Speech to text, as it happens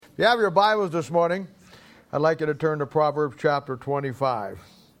you have your Bibles this morning, I'd like you to turn to Proverbs chapter 25.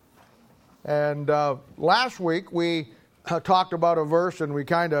 And last week we talked about a verse, and we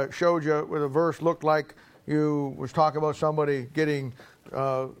kind of showed you what a verse looked like. You was talking about somebody getting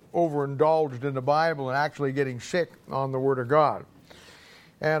overindulged in the Bible and actually getting sick on the Word of God.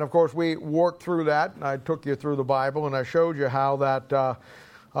 And of course we worked through that, and I took you through the Bible, and I showed you how that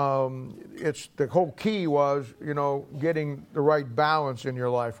it's the whole key was, getting the right balance in your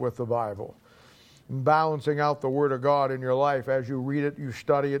life with the Bible. Balancing out the Word of God in your life as you read it, you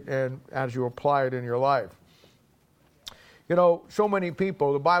study it, and as you apply it in your life. So many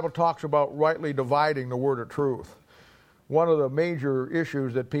people, the Bible talks about rightly dividing the word of truth. One of the major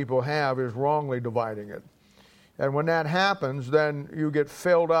issues that people have is wrongly dividing it. And when that happens, then you get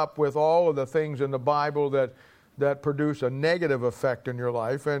filled up with all of the things in the Bible that produce a negative effect in your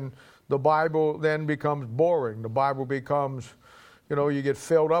life, and the Bible then becomes boring. The Bible becomes, you get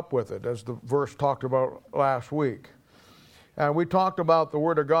filled up with it, as the verse talked about last week. And we talked about the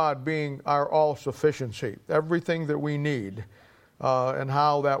Word of God being our all-sufficiency, everything that we need, and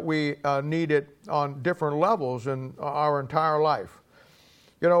how that we need it on different levels in our entire life.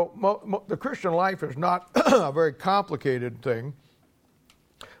 The Christian life is not a very complicated thing.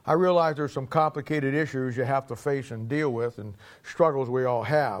 I realize there's some complicated issues you have to face and deal with, and struggles we all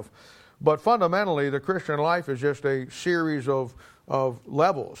have. But fundamentally, the Christian life is just a series of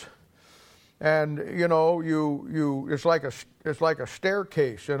levels. And it's like a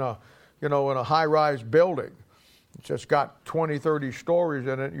staircase in a high-rise building. It's just got 20, 30 stories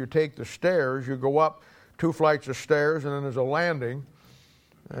in it. You take the stairs, you go up 2 flights of stairs, and then there's a landing.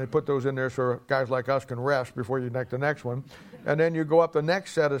 And they put those in there so guys like us can rest before you make the next one. And then you go up the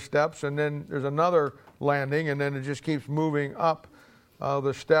next set of steps, and then there's another landing, and then it just keeps moving up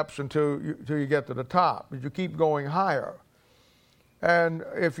the steps until you get to the top. But you keep going higher. And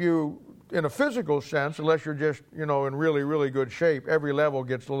if you, in a physical sense, unless you're just, in really, really good shape, every level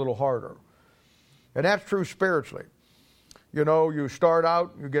gets a little harder. And that's true spiritually. You start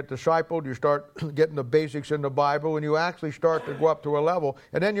out, you get discipled, you start getting the basics in the Bible, and you actually start to go up to a level,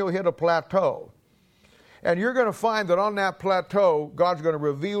 and then you'll hit a plateau. And you're going to find that on that plateau, God's going to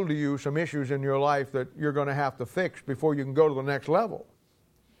reveal to you some issues in your life that you're going to have to fix before you can go to the next level.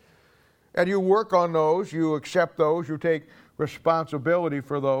 And you work on those, you accept those, you take responsibility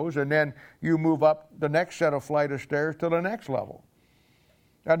for those, and then you move up the next set of flight of stairs to the next level.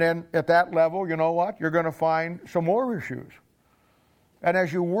 And then at that level, you know what? You're going to find some more issues. And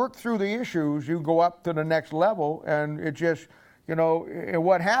as you work through the issues, you go up to the next level, and it just, and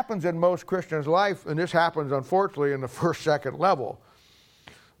what happens in most Christians' life, and this happens unfortunately in the first, second level,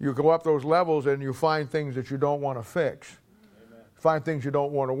 you go up those levels and you find things that you don't want to fix. Amen. Find things you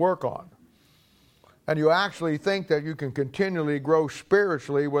don't want to work on. And you actually think that you can continually grow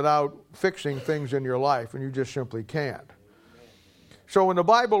spiritually without fixing things in your life, and you just simply can't. So when the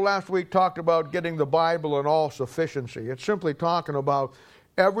Bible last week talked about getting the Bible in all sufficiency, it's simply talking about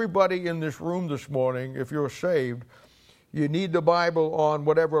everybody in this room this morning, if you're saved, you need the Bible on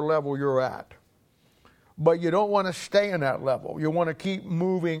whatever level you're at. But you don't want to stay in that level. You want to keep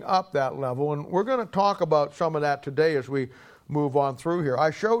moving up that level. And we're going to talk about some of that today as we move on through here. I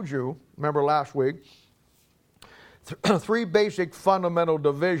showed you, remember last week, 3 basic fundamental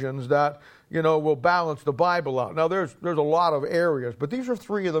divisions that will balance the Bible out. Now, there's a lot of areas, but these are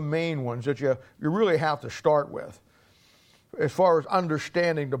 3 of the main ones that you really have to start with as far as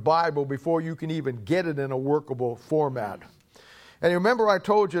understanding the Bible before you can even get it in a workable format. And you remember I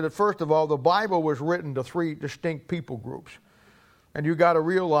told you that, first of all, the Bible was written to 3 distinct people groups. And you got to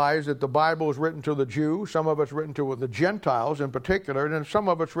realize that the Bible is written to the Jew, some of it's written to the Gentiles in particular, and then some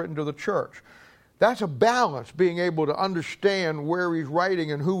of it's written to the church. That's a balance, being able to understand where he's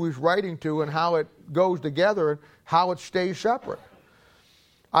writing and who he's writing to and how it goes together and how it stays separate.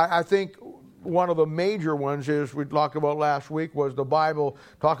 I think one of the major ones is, we talked about last week, was the Bible,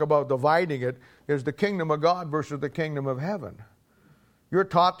 talk about dividing it, is the kingdom of God versus the kingdom of heaven. You're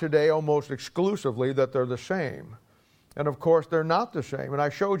taught today almost exclusively that they're the same. And of course, they're not the same. And I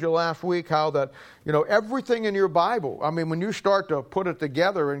showed you last week how that, everything in your Bible, when you start to put it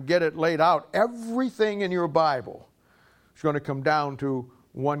together and get it laid out, everything in your Bible is going to come down to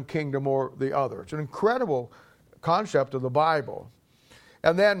one kingdom or the other. It's an incredible concept of the Bible.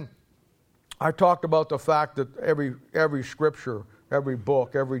 And then I talked about the fact that every scripture, every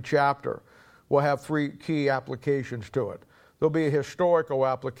book, every chapter will have 3 key applications to it. There'll be a historical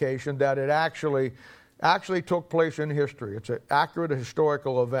application that it actually took place in history. It's an accurate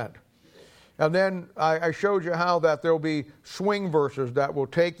historical event. And then I showed you how that there'll be swing verses that will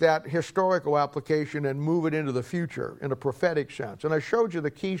take that historical application and move it into the future in a prophetic sense. And I showed you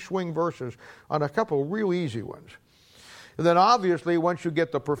the key swing verses on a couple real easy ones. And then obviously, once you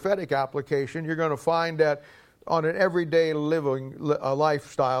get the prophetic application, you're going to find that on an everyday living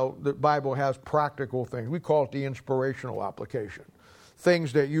lifestyle, the Bible has practical things. We call it the inspirational application.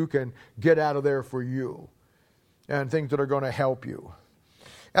 Things that you can get out of there for you and things that are going to help you.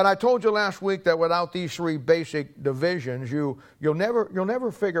 And I told you last week that without these three basic divisions, you'll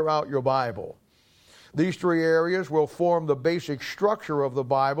never figure out your Bible. These three areas will form the basic structure of the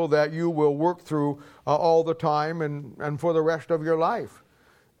Bible that you will work through all the time and for the rest of your life.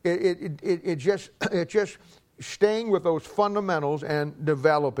 It just staying with those fundamentals and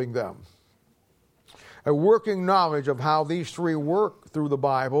developing them. A working knowledge of how these three work through the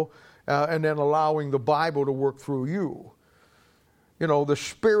Bible and then allowing the Bible to work through you. You know, the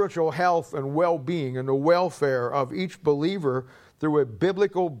spiritual health and well-being and the welfare of each believer through a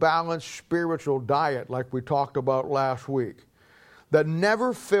biblical balanced spiritual diet like we talked about last week that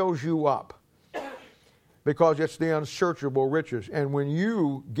never fills you up because it's the unsearchable riches. And when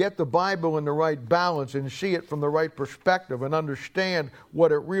you get the Bible in the right balance and see it from the right perspective and understand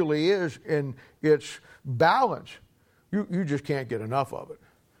what it really is in its balance, you just can't get enough of it.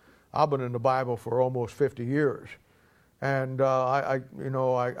 I've been in the Bible for almost 50 years. And to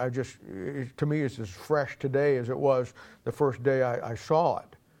me, it's as fresh today as it was the first day I saw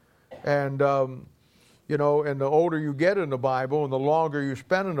it. And, and the older you get in the Bible and the longer you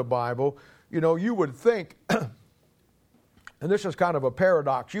spend in the Bible, you would think, and this is kind of a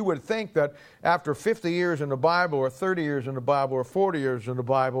paradox, you would think that after 50 years in the Bible or 30 years in the Bible or 40 years in the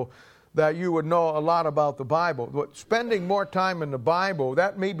Bible, that you would know a lot about the Bible. But spending more time in the Bible,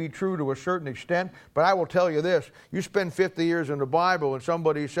 that may be true to a certain extent, but I will tell you this, you spend 50 years in the Bible and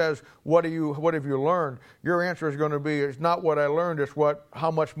somebody says, what have you learned? Your answer is going to be, it's not what I learned, it's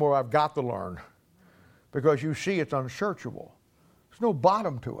how much more I've got to learn. Because you see it's unsearchable. There's no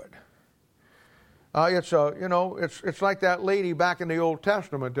bottom to it. It's like that lady back in the Old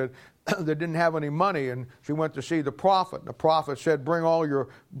Testament that didn't have any money, and she went to see the prophet. And the prophet said, bring all your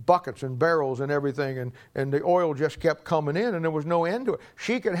buckets and barrels and everything, and the oil just kept coming in, and there was no end to it.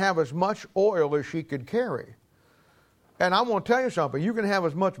 She could have as much oil as she could carry. And I'm going to tell you something. You can have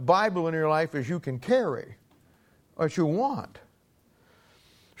as much Bible in your life as you can carry, as you want.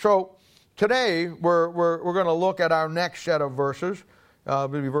 So today, we're going to look at our next set of verses.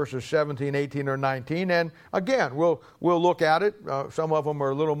 Maybe verses 17, 18, or 19. And again, we'll look at it. Some of them are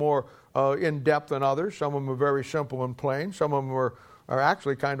a little more in-depth than others. Some of them are very simple and plain. Some of them are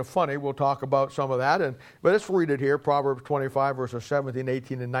actually kind of funny. We'll talk about some of that. But let's read it here, Proverbs 25, verses 17,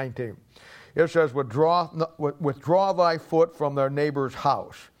 18, and 19. It says, withdraw thy foot from thy neighbor's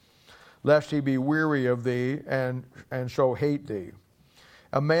house, lest he be weary of thee, and so hate thee.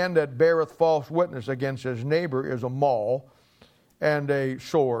 A man that beareth false witness against his neighbor is a maul, and a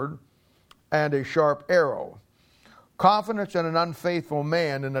sword, and a sharp arrow. Confidence in an unfaithful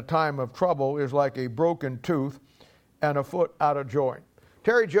man in a time of trouble is like a broken tooth and a foot out of joint.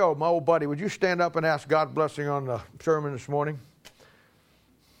 Terry Joe, my old buddy, would you stand up and ask God's blessing on the sermon this morning?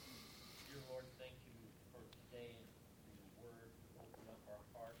 Dear Lord, thank you for today and for your word. Open up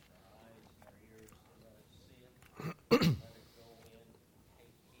our hearts, our eyes, and our ears to let us see it. Let it go in,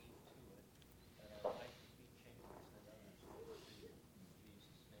 take heed to it, that our life be changed, that others will see it. In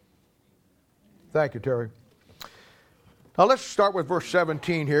Jesus' name, amen. Thank you, Terry. Now let's start with verse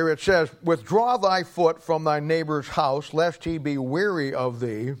 17 here. It says, withdraw thy foot from thy neighbor's house, lest he be weary of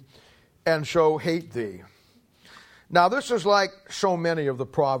thee, and so hate thee. Now this is like so many of the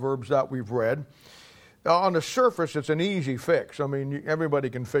Proverbs that we've read. On the surface, it's an easy fix. I mean, everybody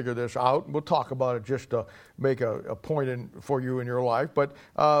can figure this out. We'll talk about it just to make a point for you in your life. But,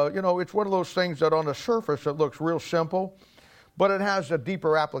 it's one of those things that on the surface it looks real simple, but it has a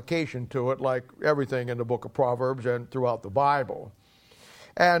deeper application to it, like everything in the book of Proverbs and throughout the Bible.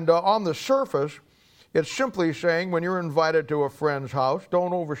 And on the surface, it's simply saying when you're invited to a friend's house,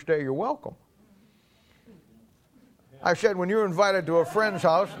 don't overstay your welcome. I said when you're invited to a friend's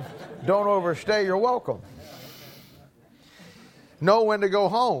house, don't overstay your welcome. Know when to go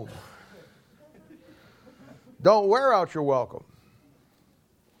home. Don't wear out your welcome.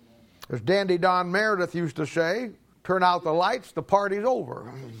 As Dandy Don Meredith used to say, turn out the lights, the party's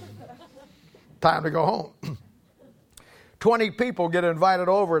over. Time to go home. 20 people get invited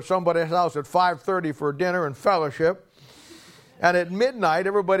over at somebody's house at 5:30 for dinner and fellowship. And at midnight,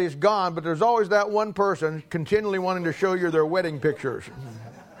 everybody's gone, but there's always that one person continually wanting to show you their wedding pictures.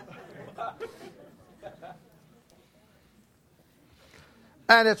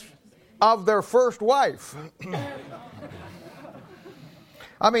 And of their first wife.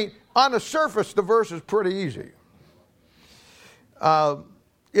 I mean, on the surface, the verse is pretty easy.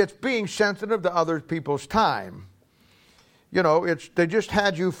 It's being sensitive to other people's time. You know, they just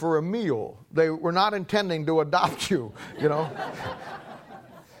had you for a meal. They were not intending to adopt you, you know.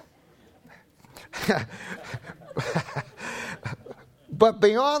 But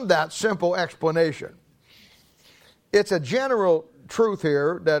beyond that simple explanation, it's a general truth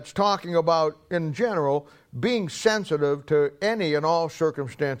here that's talking about, in general, being sensitive to any and all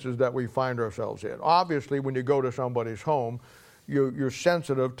circumstances that we find ourselves in. Obviously, when you go to somebody's home, you're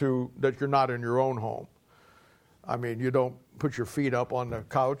sensitive to that you're not in your own home. I mean, you don't put your feet up on the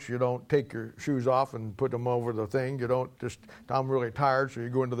couch. You don't take your shoes off and put them over the thing. You don't just, I'm really tired, so you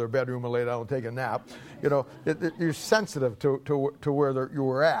go into their bedroom and lay down and take a nap. You know, you're sensitive to where you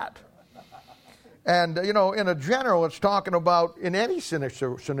were at. And, you know, in a general, it's talking about in any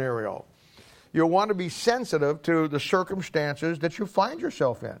scenario. You want to be sensitive to the circumstances that you find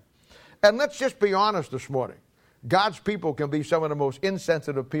yourself in. And let's just be honest this morning. God's people can be some of the most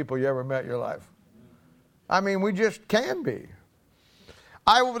insensitive people you ever met in your life. I mean, we just can be.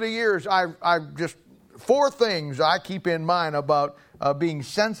 Over the years, I've just 4 things I keep in mind about being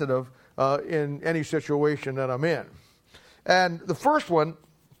sensitive in any situation that I'm in. And the first one,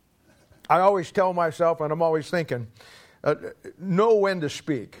 I always tell myself, and I'm always thinking, know when to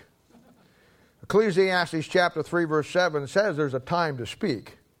speak. Ecclesiastes chapter 3, verse 7 says there's a time to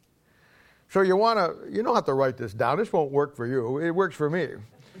speak. So you don't have to write this down. This won't work for you. It works for me.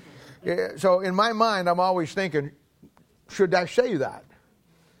 So in my mind, I'm always thinking, should I say that?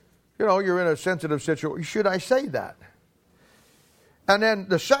 You know, you're in a sensitive situation. Should I say that? And then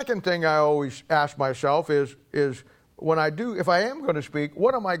the second thing I always ask myself is if I am going to speak,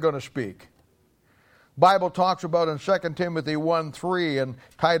 what am I going to speak? Bible talks about in 2 Timothy 1:3 and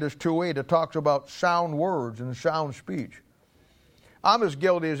Titus 2:8, it talks about sound words and sound speech. I'm as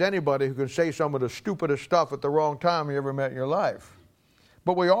guilty as anybody who can say some of the stupidest stuff at the wrong time you ever met in your life.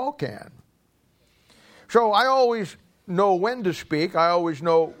 But we all can. So I always know when to speak. I always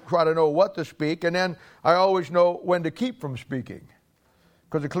try to know what to speak. And then I always know when to keep from speaking.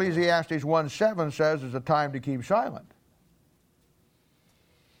 Because Ecclesiastes 1:7 says there's a time to keep silent.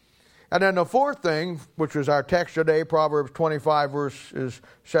 And then the fourth thing, which is our text today, Proverbs 25, verses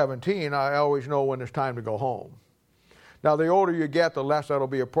 17, I always know when it's time to go home. Now, the older you get, the less that'll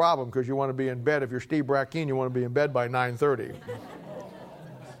be a problem because you want to be in bed. If you're Steve Brackeen, you want to be in bed by 9:30.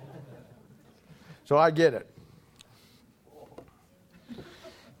 So I get it.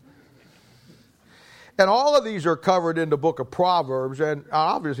 And all of these are covered in the book of Proverbs and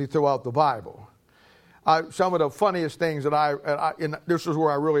obviously throughout the Bible. Some of the funniest things that and this is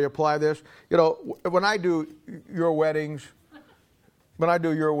where I really apply this. You know, when I do your wedding,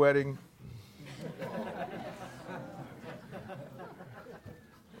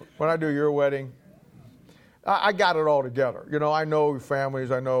 I got it all together. You know, I know families,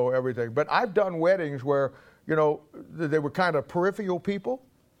 I know everything. But I've done weddings where, you know, they were kind of peripheral people.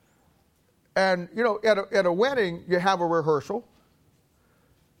 And, you know, at a wedding, you have a rehearsal.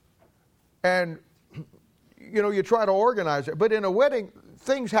 And, you know, you try to organize it. But in a wedding,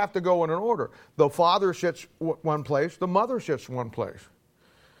 things have to go in an order. The father sits one place, the mother sits one place.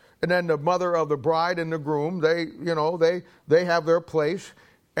 And then the mother of the bride and the groom, they have their place.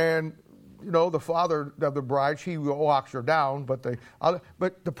 And, you know, the father of the bride, she walks her down. But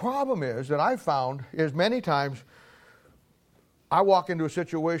the problem is that I found is many times I walk into a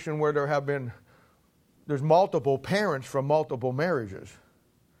situation where there's multiple parents from multiple marriages.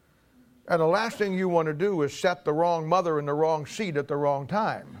 And the last thing you want to do is set the wrong mother in the wrong seat at the wrong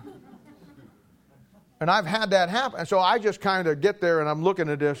time. And I've had that happen. And so I just kind of get there and I'm looking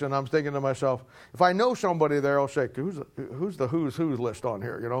at this and I'm thinking to myself, if I know somebody there, I'll say, who's the who's list on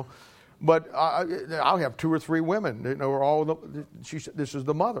here, you know? But I'll have 2 or 3 women. You know, this is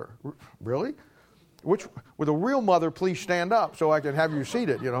the mother. Really? With a real mother, please stand up so I can have you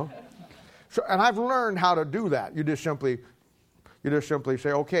seated, you know? So, and I've learned how to do that. You just simply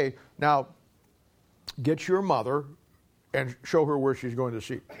say, okay, now get your mother and show her where she's going to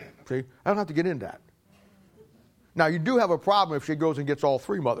sit. See? I don't have to get into that. Now, you do have a problem if she goes and gets all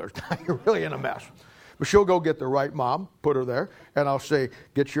 3 mothers. You're really in a mess. But she'll go get the right mom, put her there, and I'll say,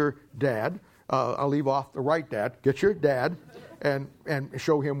 get your dad. I'll leave off the right dad. Get your dad and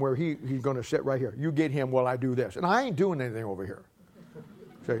show him where he's going to sit right here. You get him while I do this. And I ain't doing anything over here.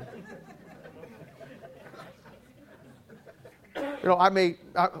 See? You know,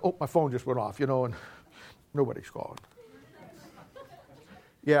 my phone just went off, you know, and nobody's calling.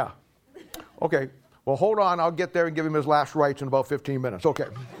 Yeah. Okay. Well, hold on. I'll get there and give him his last rites in about 15 minutes. Okay.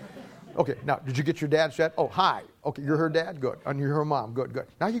 Okay, now, did you get your dad set? Oh, hi. Okay, you're her dad? Good. And you're her mom? Good, good.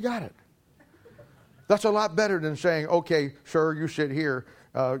 Now you got it. That's a lot better than saying, okay, sir, you sit here,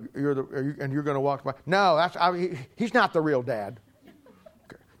 and you're going to walk by. No, he's not the real dad.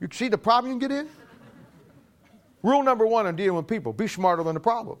 Okay. You see the problem you can get in? Rule number one in dealing with people, be smarter than the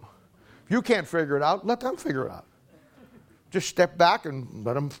problem. If you can't figure it out, let them figure it out. Just step back and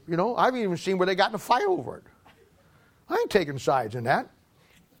let them, I've even seen where they got in a fight over it. I ain't taking sides in that.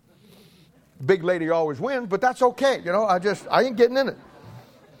 Big lady always wins, but that's okay. I ain't getting in it.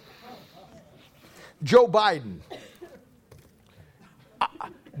 Joe Biden.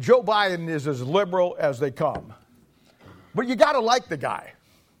 Joe Biden is as liberal as they come. But you got to like the guy.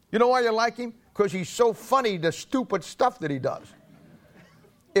 You know why you like him? Because he's so funny, the stupid stuff that he does.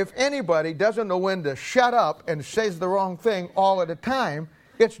 If anybody doesn't know when to shut up and says the wrong thing all of the time,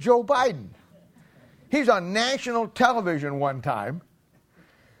 it's Joe Biden. He's on national television one time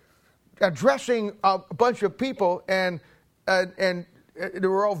addressing a bunch of people, and they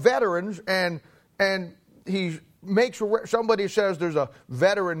were all veterans, and he makes, somebody says there's a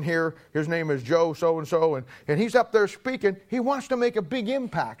veteran here, his name is Joe so-and-so, and he's up there speaking. He wants to make a big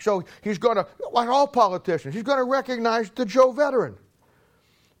impact. So he's going to, like all politicians, he's going to recognize the Joe veteran.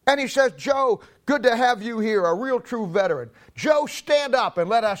 And he says, Joe, good to have you here, a real true veteran. Joe, stand up and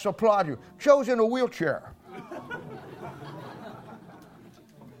let us applaud you. Joe's in a wheelchair.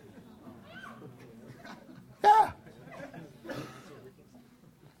 Yeah.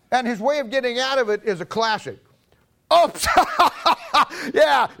 And his way of getting out of it is a classic. Oops!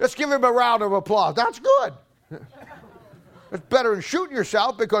 Yeah, let's give him a round of applause. That's good. It's better than shooting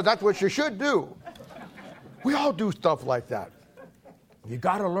yourself, because that's what you should do. We all do stuff like that. You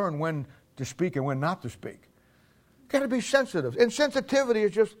got to learn when to speak and when not to speak. Got to be sensitive. And sensitivity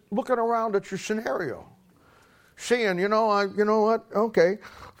is just looking around at your scenario. Seeing, you know what? Okay,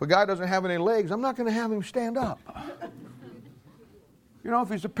 if a guy doesn't have any legs, I'm not going to have him stand up. If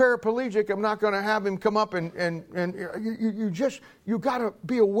he's a paraplegic, I'm not going to have him come up and you got to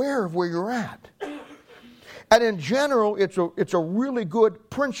be aware of where you're at. And in general, it's a really good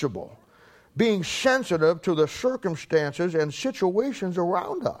principle, being sensitive to the circumstances and situations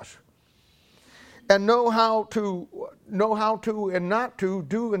around us, and know how to and not to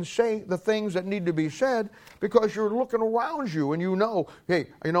do and say the things that need to be said, because you're looking around you and hey,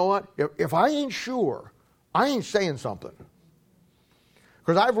 you know what? If I ain't sure, I ain't saying something.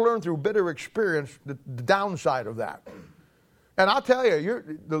 Because I've learned through bitter experience the downside of that. And I'll tell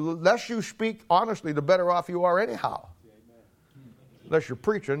you, the less you speak honestly, the better off you are anyhow. Unless you're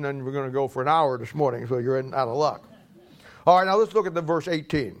preaching, then we're going to go for an hour this morning, so you're out of luck. All right, now let's look at the verse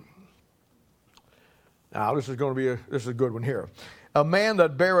 18. Now, this is a good one here. A man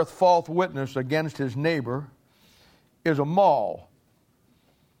that beareth false witness against his neighbor is a maul,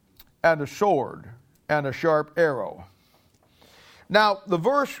 and a sword, and a sharp arrow. Now, the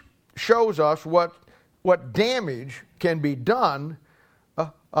verse shows us what damage can be done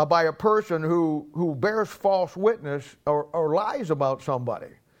by a person who bears false witness or lies about somebody.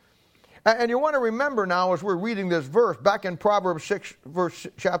 And you want to remember now, as we're reading this verse, back in Proverbs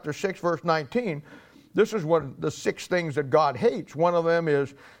chapter 6, verse 19, this is one of the 6 things that God hates. One of them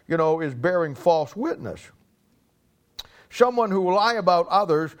is bearing false witness. Someone who will lie about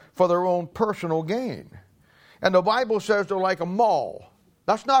others for their own personal gain. And the Bible says they're like a maul.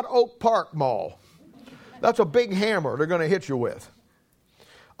 That's not Oak Park Mall. That's a big hammer they're going to hit you with.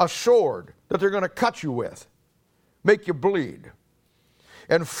 A sword that they're going to cut you with, make you bleed.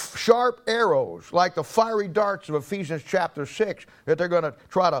 And sharp arrows, like the fiery darts of Ephesians chapter 6, that they're going to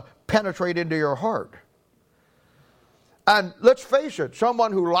try to penetrate into your heart. And let's face it,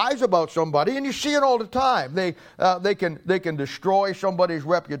 someone who lies about somebody, and you see it all the time, they can destroy somebody's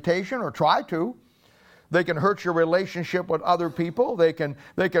reputation, or try to. They can hurt your relationship with other people. They can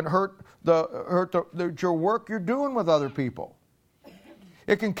hurt your work you're doing with other people.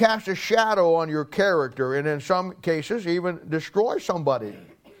 It can cast a shadow on your character, and in some cases even destroy somebody.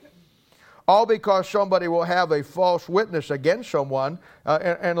 All because somebody will have a false witness against someone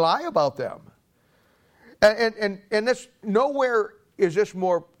and lie about them. And this, nowhere is this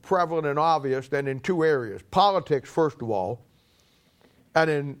more prevalent and obvious than in 2 areas. Politics, first of all, and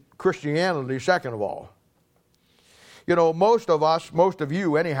in Christianity, second of all. Most of us, most of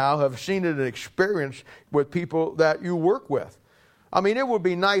you anyhow, have seen it and experienced with people that you work with. I mean, it would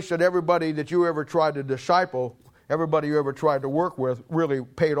be nice that everybody that you ever tried to disciple, everybody you ever tried to work with, really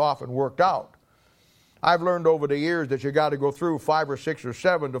paid off and worked out. I've learned over the years that you got to go through 5 or 6 or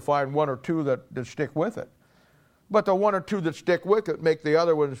 7 to find 1 or 2 that stick with it. But the 1 or 2 that stick with it make the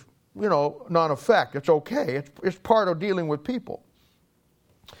other ones, non-effect. It's okay. It's part of dealing with people.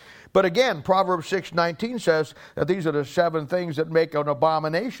 But again, Proverbs 6:19 says that these are the 7 things that make an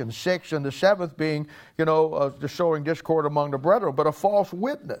abomination. 6 and the 7th being, the sowing discord among the brethren, but a false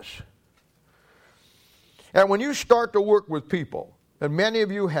witness. And when you start to work with people, and many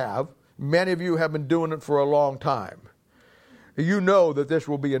of you have been doing it for a long time, you know that this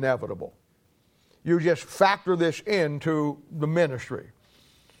will be inevitable. You just factor this into the ministry.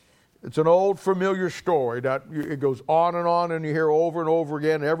 It's an old familiar story that it goes on, and you hear over and over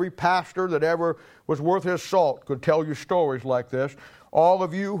again. Every pastor that ever was worth his salt could tell you stories like this. All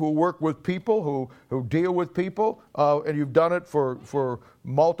of you who work with people, who deal with people, and you've done it for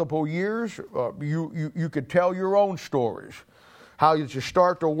multiple years, you could tell your own stories. How you just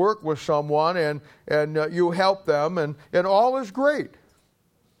start to work with someone and you help them, and all is great.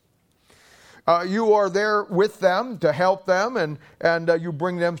 You are there with them to help them, and you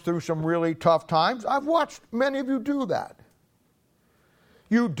bring them through some really tough times. I've watched many of you do that.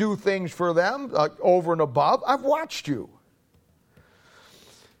 You do things for them over and above. I've watched you.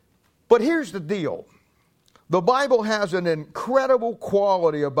 But here's the deal. The Bible has an incredible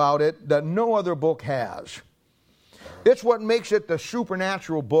quality about it that no other book has. It's what makes it the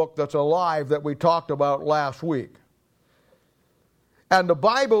supernatural book that's alive that we talked about last week. And the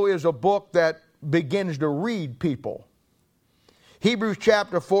Bible is a book that begins to read people. Hebrews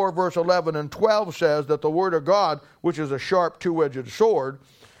chapter 4, verse 11 and 12 says that the Word of God, which is a sharp two-edged sword,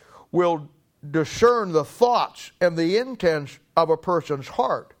 will discern the thoughts and the intents of a person's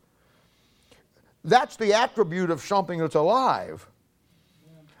heart. That's the attribute of something that's alive.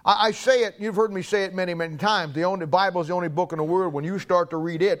 I say it, you've heard me say it many, many times. The Bible is the only book in the world, when you start to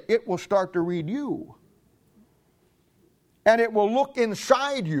read it, it will start to read you. And it will look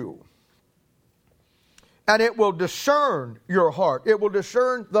inside you. And it will discern your heart. It will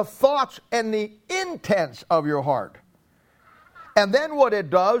discern the thoughts and the intents of your heart. And then what it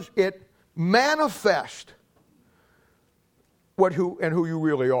does, it manifests who you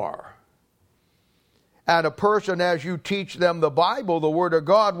really are. And a person, as you teach them the Bible, the Word of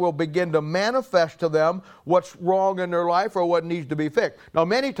God, will begin to manifest to them what's wrong in their life or what needs to be fixed. Now,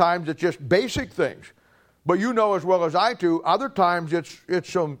 many times it's just basic things. But you know as well as I do, other times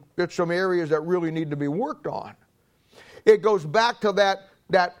it's some areas that really need to be worked on. It goes back to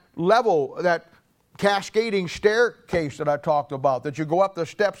that level, that cascading staircase that I talked about, that you go up the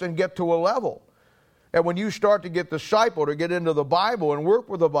steps and get to a level. And when you start to get discipled or get into the Bible and work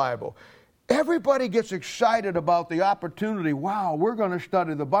with the Bible, everybody gets excited about the opportunity. Wow, we're going to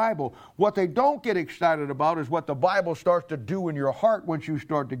study the Bible. What they don't get excited about is what the Bible starts to do in your heart once you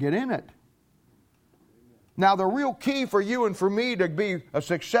start to get in it. Now, the real key for you and for me to be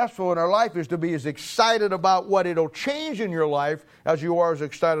successful in our life is to be as excited about what it'll change in your life as you are as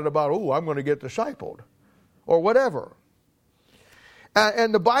excited about, I'm going to get discipled, or whatever.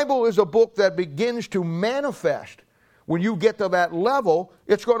 And the Bible is a book that begins to manifest. When you get to that level,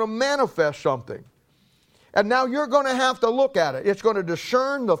 it's going to manifest something. And now you're going to have to look at it. It's going to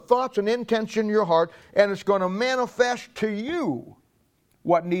discern the thoughts and intents in your heart, and it's going to manifest to you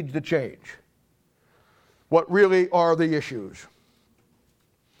what needs to change. What really are the issues.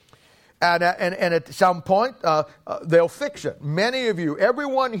 And at some point, they'll fix it. Many of you,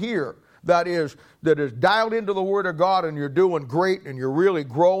 everyone here that is dialed into the Word of God, and you're doing great and you're really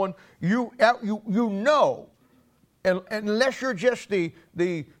growing, you know, and unless you're just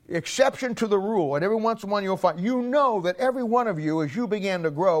the exception to the rule, and every once in a while you'll find, you know that every one of you, as you began to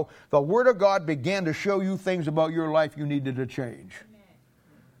grow, the Word of God began to show you things about your life you needed to change.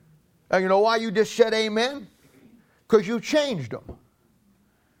 And you know why you just said amen? Because you changed them.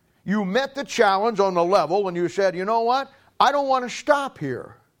 You met the challenge on the level and you said, you know what? I don't want to stop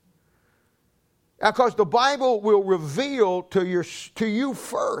here. Because the Bible will reveal to you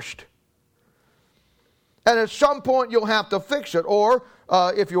first. And at some point you'll have to fix it. Or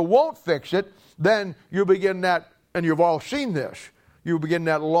if you won't fix it, then you begin that, and you've all seen this, you begin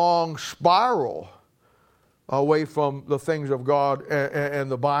that long spiral away from the things of God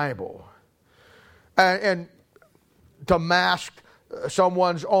and the Bible. And to mask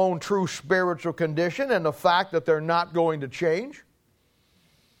someone's own true spiritual condition and the fact that they're not going to change.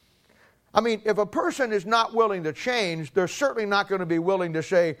 I mean, if a person is not willing to change, they're certainly not going to be willing to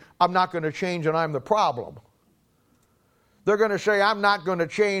say, I'm not going to change and I'm the problem. They're going to say, I'm not going to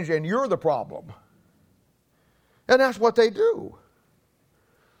change and you're the problem. And that's what they do.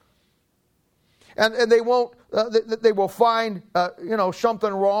 And they won't. They will find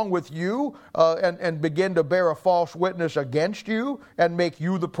something wrong with you and begin to bear a false witness against you and make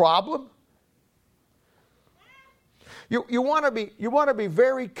you the problem. You want to be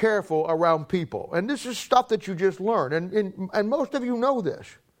very careful around people, and this is stuff that you just learn, and most of you know this.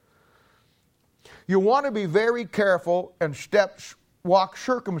 You want to be very careful and walk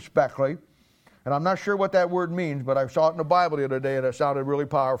circumspectly. And I'm not sure what that word means, but I saw it in the Bible the other day and it sounded really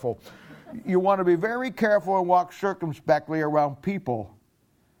powerful. You want to be very careful and walk circumspectly around people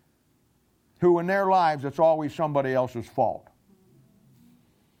who in their lives it's always somebody else's fault.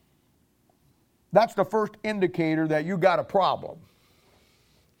 That's the first indicator that you got a problem.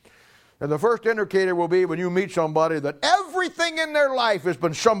 And the first indicator will be when you meet somebody that everything in their life has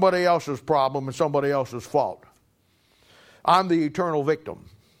been somebody else's problem and somebody else's fault. I'm the eternal victim.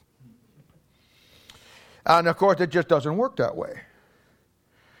 And of course, it just doesn't work that way.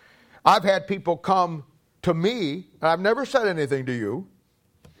 I've had people come to me, and I've never said anything to you,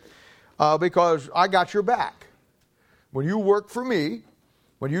 because I got your back. When you work for me,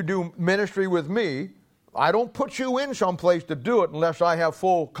 when you do ministry with me, I don't put you in someplace to do it unless I have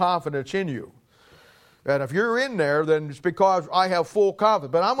full confidence in you. And if you're in there, then it's because I have full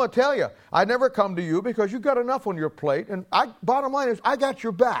confidence. But I'm going to tell you, I never come to you because you've got enough on your plate. And bottom line is, I got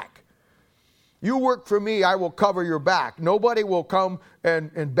your back. You work for me, I will cover your back. Nobody will come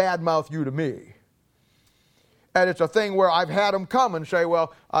and badmouth you to me. And it's a thing where I've had them come and say,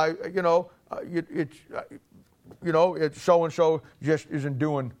 well, it's so-and-so just isn't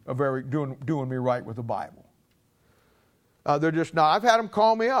doing me right with the Bible. They're just not. I've had them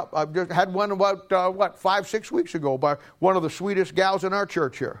call me up. I've just had one about, 5-6 weeks ago by one of the sweetest gals in our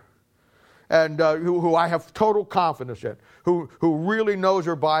church here. And who I have total confidence in, who really knows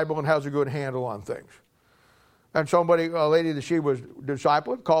her Bible and has a good handle on things. And a lady that she was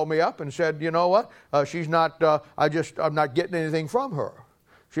discipling, called me up and said, you know what, she's not, I'm not getting anything from her.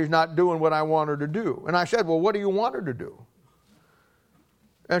 She's not doing what I want her to do. And I said, well, what do you want her to do?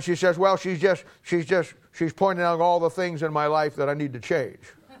 And she says, well, she's pointing out all the things in my life that I need to change.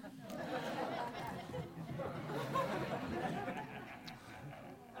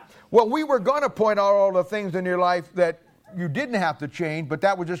 Well, we were going to point out all the things in your life that you didn't have to change, but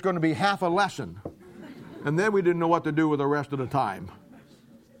that was just going to be half a lesson. And then we didn't know what to do with the rest of the time.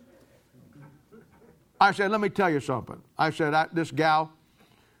 I said, let me tell you something. I said, this gal,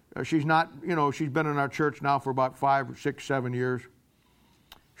 she's not, she's been in our church now for about 5, 6, 7 years.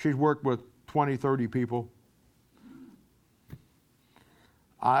 She's worked with 20, 30 people.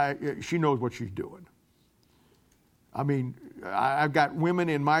 She knows what she's doing. I mean, I've got women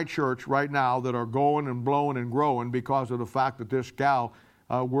in my church right now that are going and blowing and growing because of the fact that this gal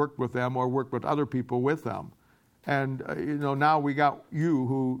worked with them or worked with other people with them. And, now we got you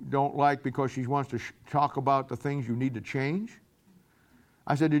who don't like because she wants to talk about the things you need to change.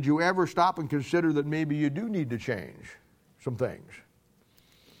 I said, did you ever stop and consider that maybe you do need to change some things?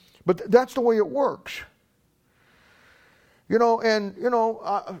 But that's the way it works.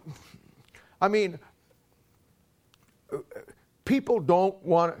 People don't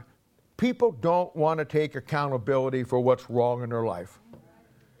want to take accountability for what's wrong in their life. Amen.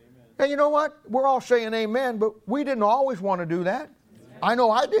 And you know what? We're all saying amen, but we didn't always want to do that. Amen. I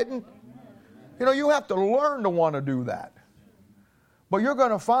know I didn't. You have to learn to want to do that. But you're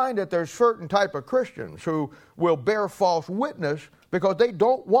going to find that there's certain type of Christians who will bear false witness because they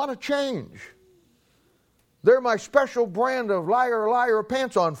don't want to change. They're my special brand of liar,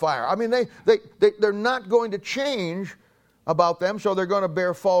 pants on fire. I mean, they're not going to change about them, so they're going to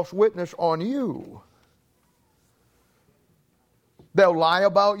bear false witness on you. They'll lie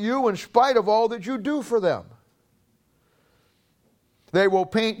about you in spite of all that you do for them. They will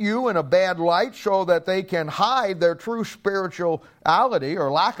paint you in a bad light so that they can hide their true spirituality or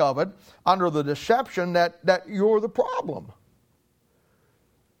lack of it under the deception that you're the problem.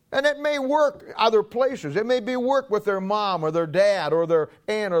 And it may work other places. It may be work with their mom or their dad or their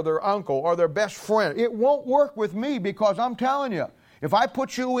aunt or their uncle or their best friend. It won't work with me because I'm telling you, if I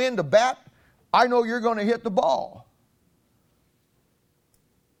put you in to bat, I know you're going to hit the ball.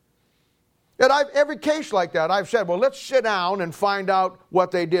 And every case like that, I've said, well, let's sit down and find out what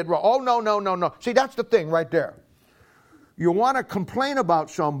they did wrong. Oh, no. See, that's the thing right there. You want to complain about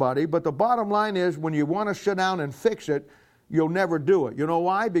somebody, but the bottom line is when you want to sit down and fix it, you'll never do it. You know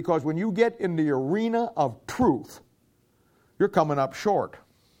why? Because when you get in the arena of truth, you're coming up short.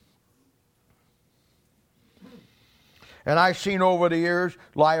 And I've seen over the years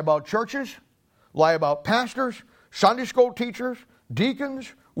lie about churches, lie about pastors, Sunday school teachers,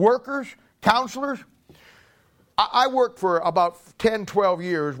 deacons, workers, counselors. I worked for about 10, 12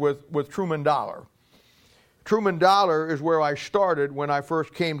 years with Truman Dollar. Truman Dollar is where I started when I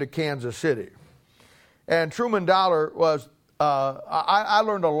first came to Kansas City. And Truman Dollar was, I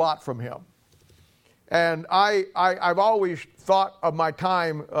learned a lot from him. And I've always thought of my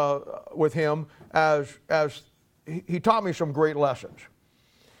time with him as he taught me some great lessons.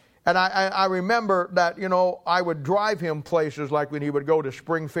 And I remember that, I would drive him places like when he would go to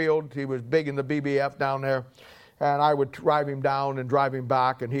Springfield. He was big in the BBF down there. And I would drive him down and drive him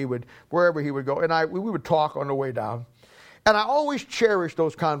back, and he would, wherever he would go. And we would talk on the way down. And I always cherished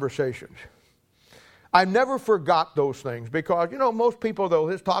those conversations. I never forgot those things because, most people, they'll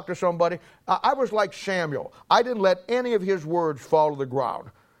just talk to somebody. I was like Samuel. I didn't let any of his words fall to the ground.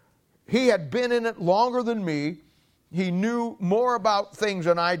 He had been in it longer than me. He knew more about things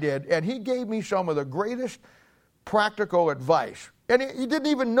than I did, and he gave me some of the greatest practical advice. And he didn't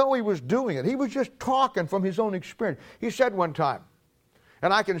even know he was doing it. He was just talking from his own experience. He said one time,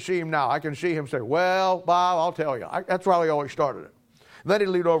 and I can see him now. I can see him say, "Well, Bob, I'll tell you." That's how he always started it. And then he'd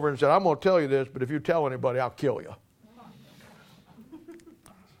lean over and said, "I'm going to tell you this, but if you tell anybody, I'll kill you."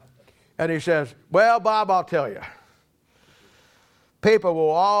 And he says, "Well, Bob, I'll tell you. People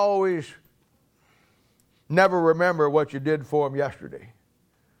will always never remember what you did for them yesterday,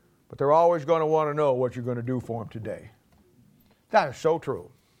 but they're always going to want to know what you're going to do for them today." That is so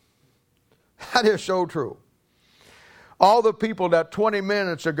true. That is so true. All the people that 20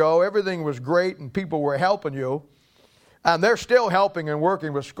 minutes ago, everything was great and people were helping you, and they're still helping and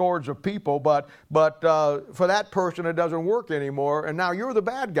working with scores of people, but for that person it doesn't work anymore, and now you're the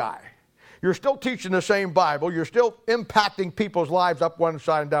bad guy. You're still teaching the same Bible. You're still impacting people's lives up one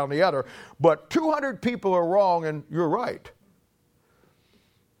side and down the other, but 200 people are wrong and you're right.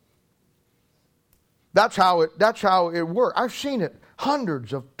 That's how it works. I've seen it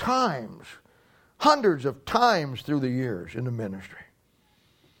hundreds of times through the years in the ministry.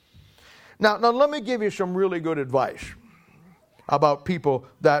 Now let me give you some really good advice about people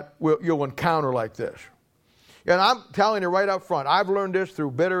that you'll encounter like this. And I'm telling you right up front, I've learned this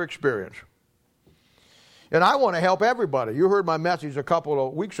through bitter experience. And I want to help everybody. You heard my message a couple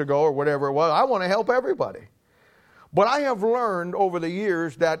of weeks ago or whatever it was. I want to help everybody. But I have learned over the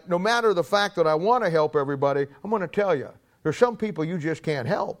years that no matter the fact that I want to help everybody, I'm going to tell you, there's some people you just can't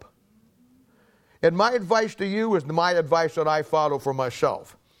help. And my advice to you is my advice that I follow for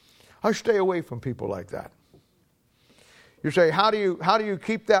myself. I stay away from people like that. You say, how do you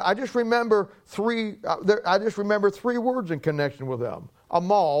keep that? I just remember three words in connection with them: a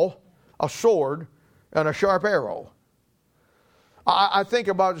maul, a sword, and a sharp arrow. I think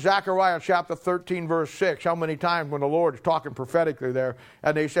about Zechariah chapter 13, verse 6, how many times when the Lord is talking prophetically there,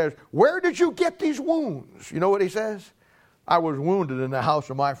 and he says, "Where did you get these wounds?" You know what he says? "I was wounded in the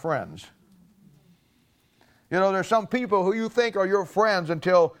house of my friends." There's some people who you think are your friends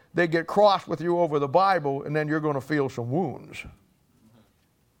until they get crossed with you over the Bible, and then you're going to feel some wounds.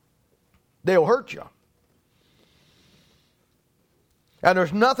 They'll hurt you. And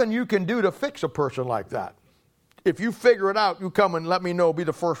there's nothing you can do to fix a person like that. If you figure it out, you come and let me know, be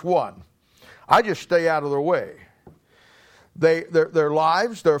the first one. I just stay out of their way. Their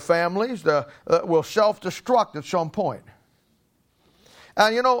lives, their families will self-destruct at some point.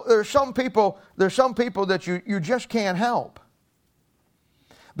 And there's some people that you just can't help.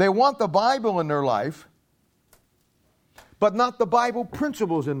 They want the Bible in their life, but not the Bible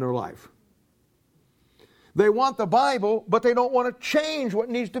principles in their life. They want the Bible, but they don't want to change what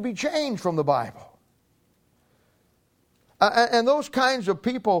needs to be changed from the Bible. And those kinds of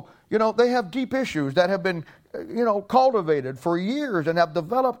people, they have deep issues that have been, cultivated for years and have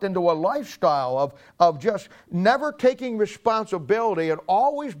developed into a lifestyle of just never taking responsibility and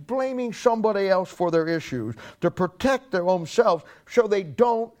always blaming somebody else for their issues to protect their own selves so they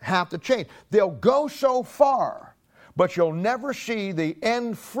don't have to change. They'll go so far, but you'll never see the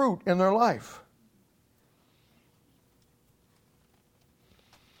end fruit in their life.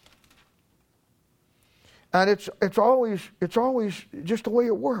 And it's always just the way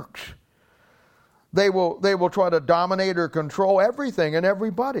it works. They will try to dominate or control everything and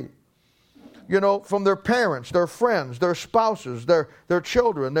everybody. From their parents, their friends, their spouses, their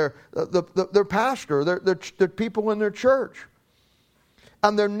children, their pastor, their people in their church.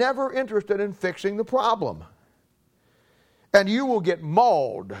 And they're never interested in fixing the problem. And you will get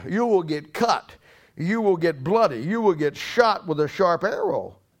mauled, you will get cut, you will get bloody, you will get shot with a sharp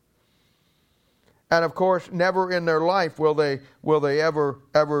arrow. And of course, never in their life will they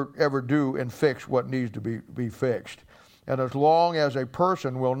ever do and fix what needs to be fixed. And as long as a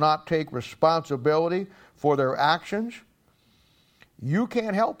person will not take responsibility for their actions, you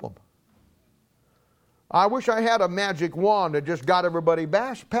can't help them. I wish I had a magic wand that just got everybody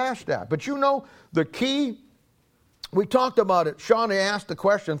past that. But the key, we talked about it. Shawnee asked the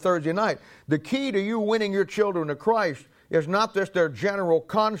question Thursday night. The key to you winning your children to Christ is not just their general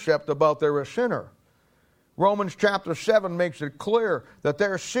concept about they're a sinner. Romans chapter 7 makes it clear that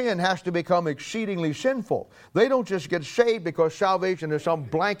their sin has to become exceedingly sinful. They don't just get saved because salvation is some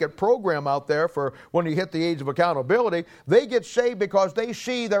blanket program out there for when you hit the age of accountability. They get saved because they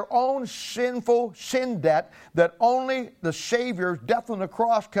see their own sinful sin debt that only the Savior's death on the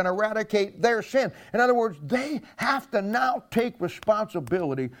cross can eradicate their sin. In other words, they have to now take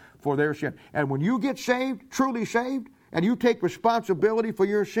responsibility for their sin. And when you get saved, truly saved, and you take responsibility for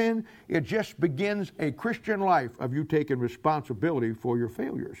your sin, it just begins a Christian life of you taking responsibility for your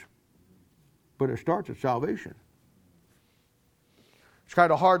failures. But it starts at salvation. It's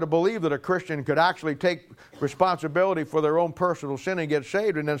kind of hard to believe that a Christian could actually take responsibility for their own personal sin and get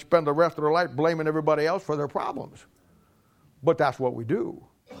saved and then spend the rest of their life blaming everybody else for their problems. But that's what we do.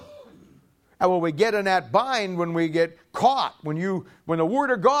 And when we get in that bind, when we get caught, when the Word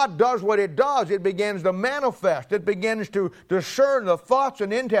of God does what it does, it begins to manifest. It begins to discern the thoughts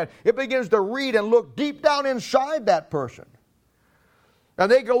and intent. It begins to read and look deep down inside that person.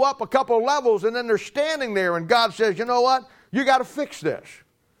 And they go up a couple levels, and then they're standing there, and God says, you know what? You got to fix this.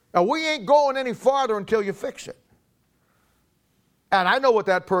 Now, we ain't going any farther until you fix it. And I know what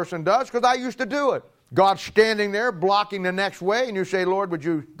that person does because I used to do it. God's standing there blocking the next way, and you say, Lord, would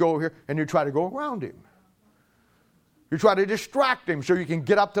you go here? And you try to go around him. You try to distract him so you can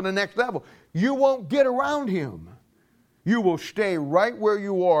get up to the next level. You won't get around him. You will stay right where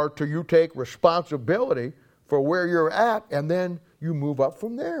you are till you take responsibility for where you're at, and then you move up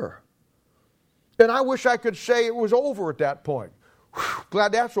from there. And I wish I could say it was over at that point. Whew,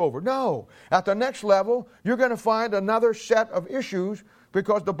 glad that's over. No. At the next level, you're going to find another set of issues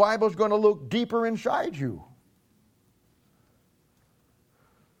because the Bible's going to look deeper inside you.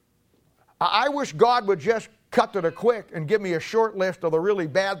 I wish God would just cut to the quick and give me a short list of the really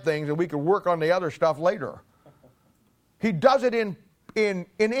bad things and we could work on the other stuff later. He does it in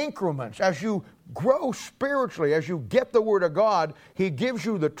increments. As you grow spiritually, as you get the Word of God, He gives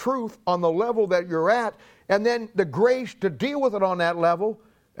you the truth on the level that you're at, and then the grace to deal with it on that level,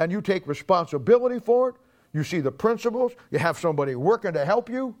 and you take responsibility for it. You see the principles. You have somebody working to help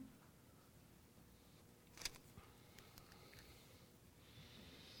you.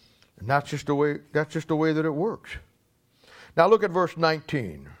 And that's just the way that it works. Now look at verse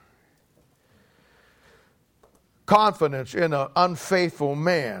 19. Confidence in an unfaithful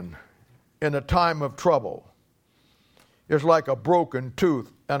man in a time of trouble is like a broken tooth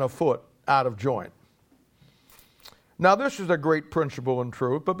and a foot out of joint. Now, this is a great principle and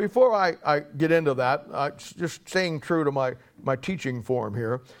truth, but before I get into that, just staying true to my teaching form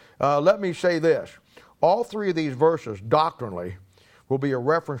here, let me say this. All three of these verses, doctrinally, will be a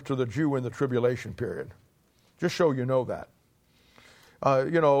reference to the Jew in the tribulation period. Just so you know that.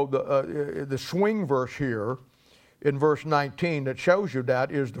 The swing verse here in verse 19 that shows you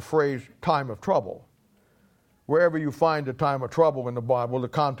that is the phrase time of trouble. Wherever you find a time of trouble in the Bible, the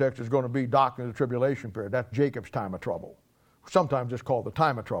context is going to be doctrine of the tribulation period. That's Jacob's time of trouble. Sometimes it's called the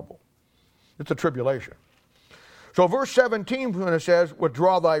time of trouble. It's a tribulation. So verse 17, when it says,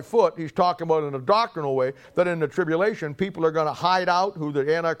 withdraw thy foot, he's talking about in a doctrinal way that in the tribulation, people are going to hide out who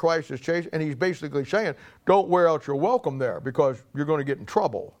the Antichrist is chasing. And he's basically saying, don't wear out your welcome there because you're going to get in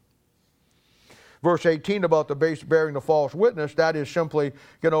trouble. Verse 18 about the base bearing the false witness, that is simply,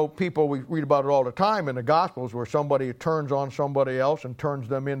 people, we read about it all the time in the Gospels where somebody turns on somebody else and turns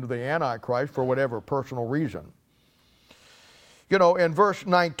them into the Antichrist for whatever personal reason. In verse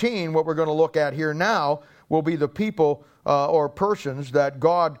 19, what we're going to look at here now will be the people or persons that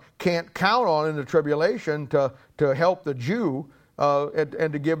God can't count on in the tribulation to help the Jew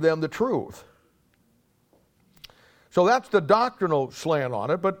and to give them the truth. So that's the doctrinal slant on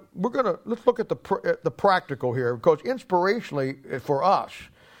it, but let's look at the practical here, because inspirationally for us,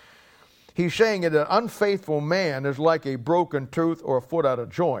 he's saying that an unfaithful man is like a broken tooth or a foot out of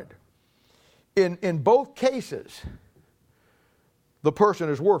joint. In both cases, the person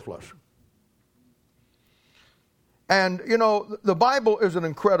is worthless. And, the Bible is an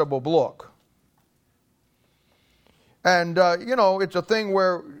incredible book. And, it's a thing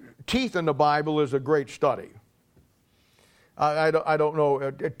where teeth in the Bible is a great study. I don't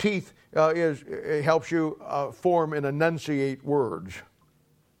know. Teeth it helps you form and enunciate words.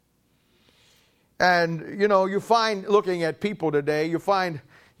 And, you find, looking at people today, you find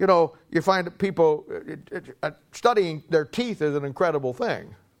people, studying their teeth is an incredible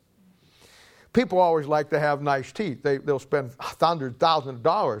thing. People always like to have nice teeth. They'll spend hundreds, thousands of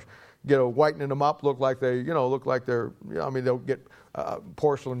dollars, whitening them up, look like they're, they'll get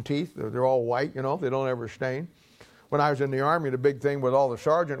porcelain teeth. They're all white, they don't ever stain. When I was in the Army, the big thing with all the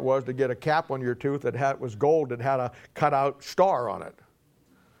sergeant was to get a cap on your tooth that was gold that had a cut-out star on it.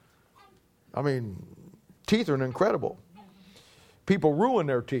 teeth are incredible. People ruin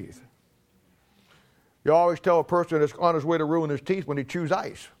their teeth. You always tell a person that's on his way to ruin his teeth when he chews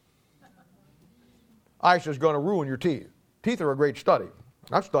ice. Ice is going to ruin your teeth. Teeth are a great study.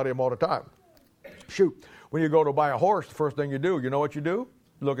 I study them all the time. Shoot, when you go to buy a horse, the first thing you do, you know what you do?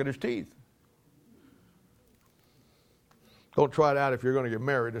 Look at his teeth. Don't try that if you're going to get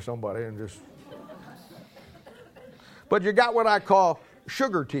married to somebody and just... But you got what I call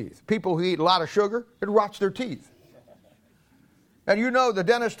sugar teeth. People who eat a lot of sugar, it rots their teeth. And you know the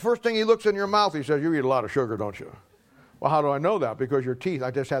dentist, first thing he looks in your mouth, he says, you eat a lot of sugar, don't you? Well, how do I know that? Because your teeth,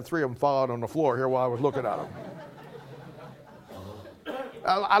 I just had 3 of them fall out on the floor here while I was looking at them.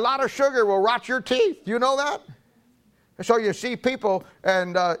 A lot of sugar will rot your teeth. You know that? And so you see people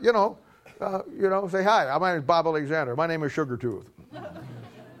and, say, hi, my name is Bob Alexander. My name is Sugar Tooth.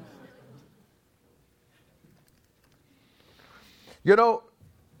 You know,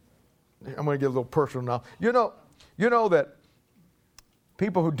 I'm going to get a little personal now. You know that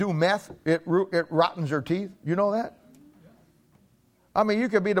people who do meth, it rottens their teeth. You know that? I mean, you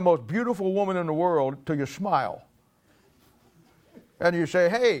could be the most beautiful woman in the world till you smile. And you say,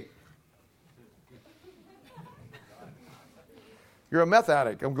 hey, you're a meth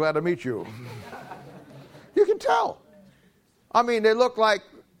addict. I'm glad to meet you. You can tell. I mean, they look like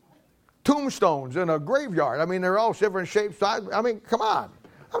tombstones in a graveyard. I mean, they're all different shapes. I mean, come on.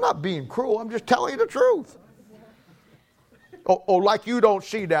 I'm not being cruel. I'm just telling you the truth. Oh, like you don't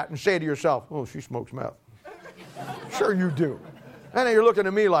see that and say to yourself, oh, she smokes meth. Sure you do. And then you're looking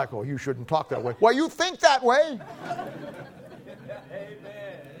at me like, oh, you shouldn't talk that way. Well, you think that way.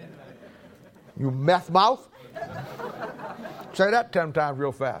 You meth mouth. Say that 10 times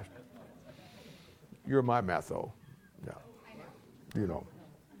real fast. You're my meth, though. Yeah. You know.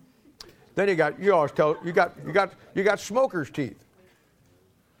 Then you got smoker's teeth.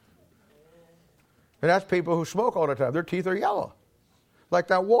 And that's people who smoke all the time. Their teeth are yellow. Like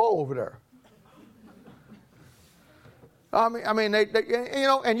that wall over there. I mean, they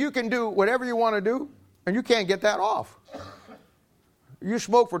and you can do whatever you want to do, and you can't get that off. You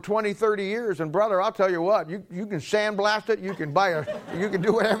smoke for 20, 30 years, and brother, I'll tell you what, you can sandblast it, you can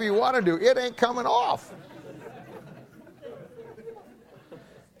do whatever you want to do. It ain't coming off.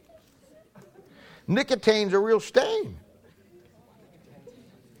 Nicotine's a real stain.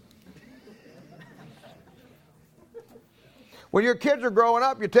 When your kids are growing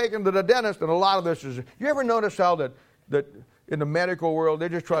up, you take them to the dentist, and a lot of this is... You ever notice how that in the medical world, they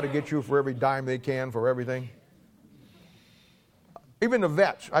just try to get you for every dime they can for everything? Even the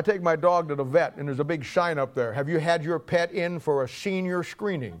vets. I take my dog to the vet, and there's a big sign up there. Have you had your pet in for a senior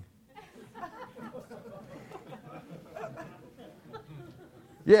screening?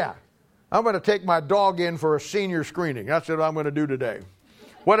 Yeah. I'm going to take my dog in for a senior screening. That's what I'm going to do today.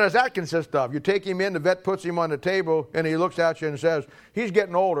 What does that consist of? You take him in, the vet puts him on the table, and he looks at you and says, he's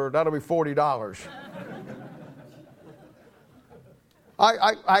getting older, that'll be $40.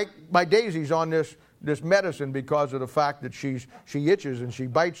 My Daisy's on this medicine because of the fact that she itches and she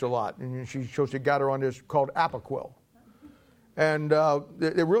bites a lot, and she got her on this called Apoquel. And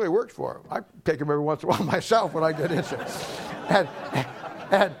it really works for her. I take him every once in a while myself when I get itchy.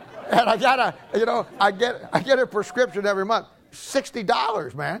 And I gotta, I get a prescription every month.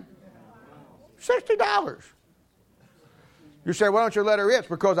 $60, man. $60. You say, why don't you let her itch?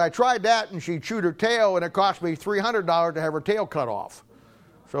 Because I tried that and she chewed her tail and it cost me $300 to have her tail cut off.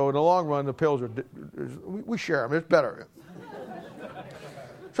 So in the long run, the pills we share them. It's better.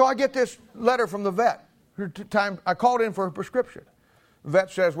 So I get this letter from the vet. I called in for a prescription. The vet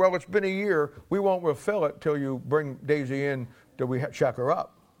says, well, it's been a year. We won't refill it till you bring Daisy in till we check her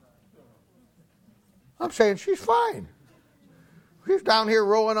up. I'm saying she's fine. She's down here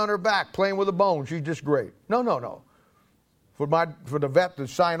rolling on her back, playing with a bone. She's just great. No. For the vet to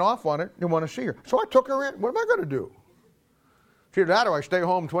sign off on it, they want to see her. So I took her in. What am I going to do? She said, that or I stay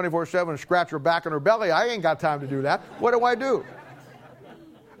home 24/7 and scratch her back and her belly. I ain't got time to do that. What do?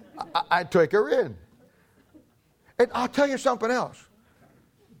 I take her in. And I'll tell you something else.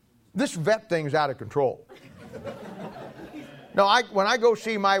 This vet thing's out of control. Now, when I go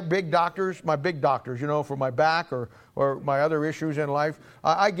see my big doctors, for my back or my other issues in life,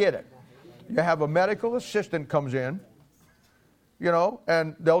 I get it. You have a medical assistant comes in,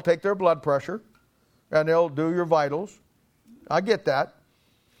 and they'll take their blood pressure, and they'll do your vitals. I get that.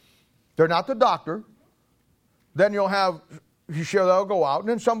 They're not the doctor. Then they'll go out, and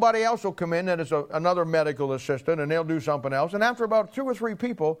then somebody else will come in, and it's another medical assistant, and they'll do something else. And after about 2 or 3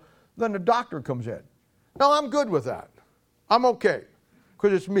 people, then the doctor comes in. Now, I'm good with that. I'm okay,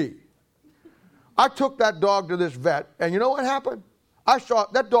 because it's me. I took that dog to this vet, and you know what happened?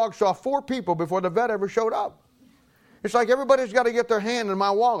 That dog saw 4 people before the vet ever showed up. It's like everybody's got to get their hand in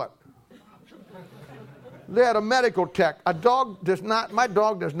my wallet. They had a medical tech. My dog does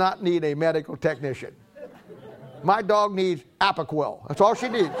not need a medical technician. My dog needs Apoquel. That's all she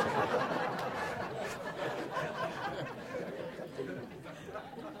needs.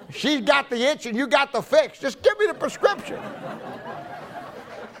 She's got the itch and you got the fix. Just give me the prescription.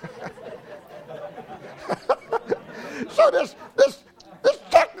 So this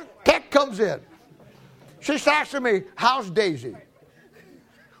tech comes in. She's asking me, how's Daisy?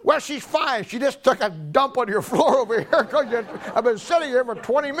 Well, she's fine. She just took a dump on your floor over here because I've been sitting here for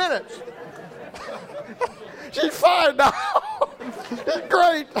 20 minutes. She's fine now. She's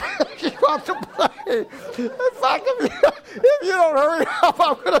great. She wants to play. In fact, if you don't hurry up,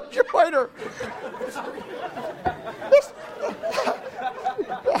 I'm going to join her.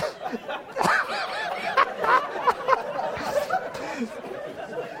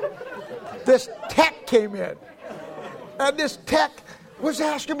 This tech came in, and this tech was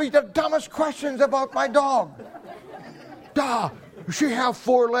asking me the dumbest questions about my dog. Does she have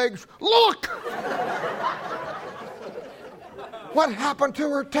 4 legs? Look! What happened to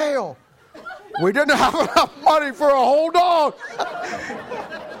her tail? We didn't have enough money for a whole dog.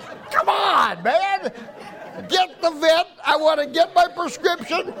 Come on, man. Get the vet. I want to get my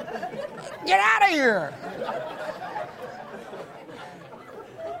prescription. Get out of here.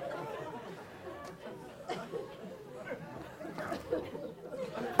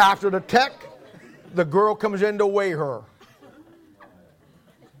 After the tech, the girl comes in to weigh her.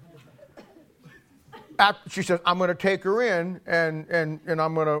 She says, I'm going to take her in and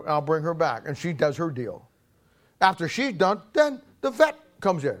I'll bring her back. And she does her deal. After she's done, then the vet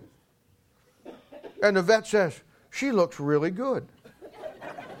comes in. And the vet says, she looks really good.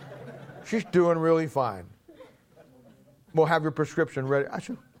 She's doing really fine. We'll have your prescription ready.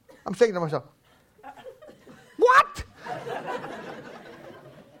 I'm thinking to myself, what?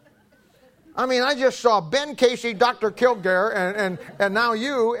 I mean, I just saw Ben Casey, Dr. Kilgare, and now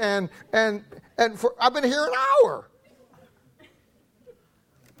you, and I've been here an hour.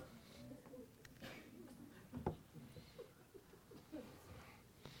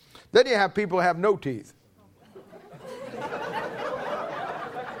 Then you have people who have no teeth.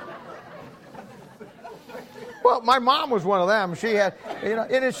 Well, my mom was one of them. She had,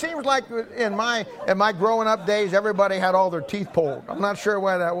 and it seems like in my growing up days, everybody had all their teeth pulled. I'm not sure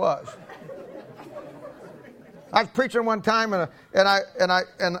why that was. I was preaching one time, and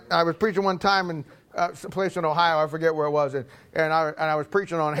I was preaching one time in some place in Ohio. I forget where it was, and I was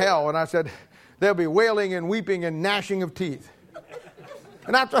preaching on hell, and I said there'll be wailing and weeping and gnashing of teeth.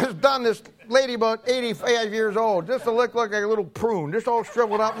 And after I was done, this lady about 85 years old, just to look like a little prune, just all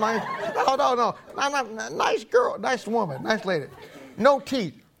shriveled up, nice. No, nice girl, nice woman, nice lady, no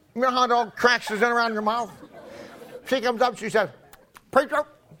teeth. You know how it all cracks is in around your mouth? She comes up, she says, "Preacher,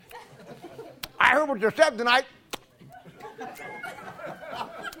 I heard what you said tonight.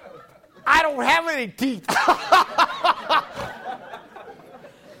 I don't have any teeth."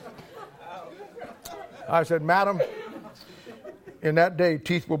 I said, "Madam, in that day,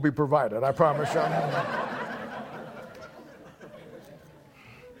 teeth will be provided, I promise you."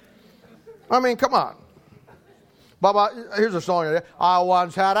 I mean, come on. Baba, here's a song. I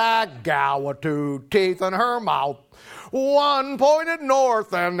once had a gal with 2 teeth in her mouth. One pointed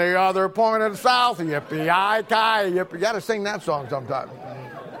north and the other pointed south. Yippee-yi-ki, yippee. You got to sing that song sometime.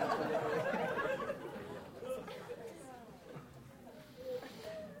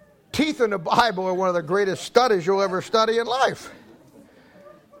 Teeth in the Bible are one of the greatest studies you'll ever study in life.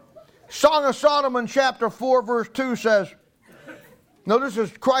 Song of Solomon chapter 4 verse 2 says, now this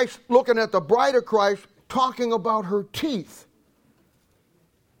is Christ looking at the bride of Christ talking about her teeth.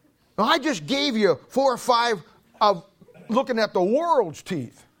 Now I just gave you 4 or 5 of looking at the world's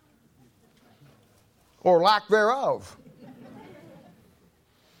teeth, or lack thereof.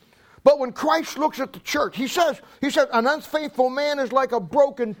 But when Christ looks at the church, he says, an unfaithful man is like a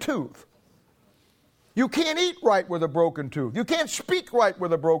broken tooth. You can't eat right with a broken tooth. You can't speak right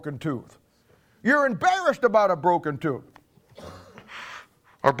with a broken tooth. You're embarrassed about a broken tooth.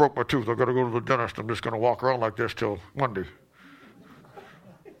 I broke my tooth. I've got to go to the dentist. I'm just going to walk around like this till Monday.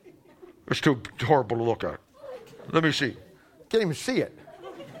 It's too horrible to look at. Let me see. Can't even see it.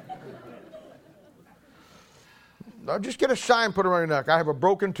 Now just get a sign, put it around your neck. I have a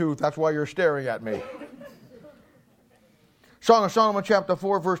broken tooth. That's why you're staring at me. Song of Solomon chapter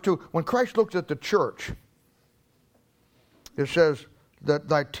 4 verse 2. When Christ looks at the church, it says that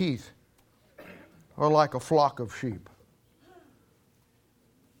thy teeth are like a flock of sheep.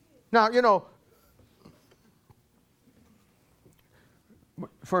 Now,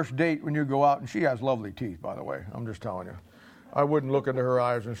 first date when you go out, and she has lovely teeth, by the way. I'm just telling you. I wouldn't look into her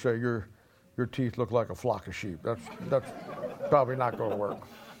eyes and say, your teeth look like a flock of sheep. That's probably not going to work.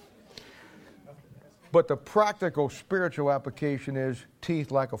 But the practical spiritual application is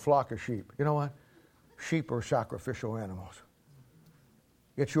teeth like a flock of sheep. You know what? Sheep are sacrificial animals.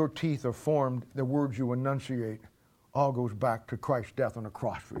 Yet your teeth are formed, the words you enunciate all goes back to Christ's death on the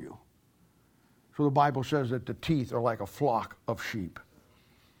cross for you. So the Bible says that the teeth are like a flock of sheep.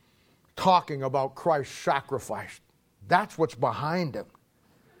 Talking about Christ's sacrifice. That's what's behind it.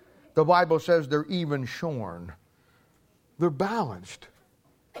 The Bible says they're even shorn. They're balanced.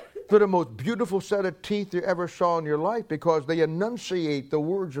 They're the most beautiful set of teeth you ever saw in your life because they enunciate the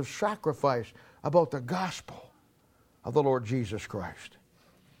words of sacrifice about the gospel of the Lord Jesus Christ.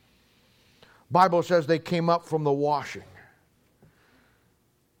 Bible says they came up from the washing.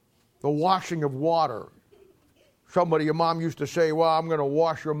 The washing of water. Your mom used to say, well, I'm going to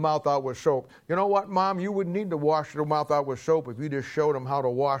wash your mouth out with soap. You know what, Mom? You wouldn't need to wash their mouth out with soap if you just showed them how to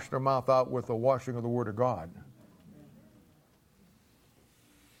wash their mouth out with the washing of the Word of God.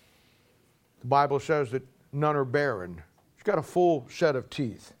 The Bible says that none are barren. She's got a full set of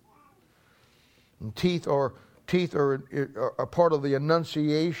teeth. And teeth are a part of the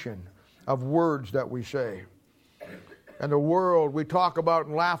enunciation of words that we say. And the world, we talk about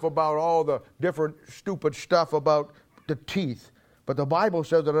and laugh about all the different stupid stuff about the teeth. But the Bible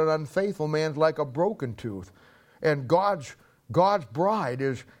says that an unfaithful man's like a broken tooth. And God's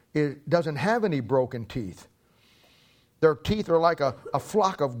bride doesn't have any broken teeth. Their teeth are like a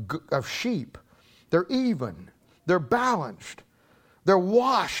flock of sheep. They're even. They're balanced. They're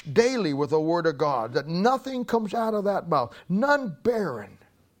washed daily with the Word of God. That nothing comes out of that mouth. None barren.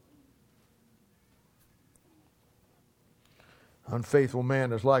 Unfaithful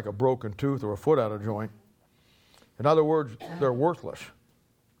man is like a broken tooth or a foot out of joint. In other words, they're worthless.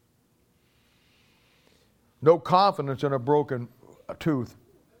 No confidence in a broken tooth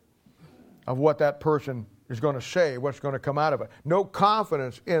of what that person is going to say, what's going to come out of it. No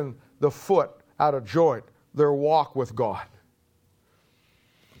confidence in the foot out of joint, their walk with God.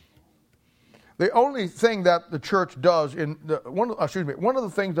 The only thing that the church does one of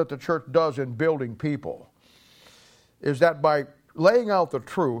the things that the church does in building people is that by laying out the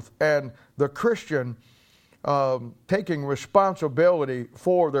truth and the Christian taking responsibility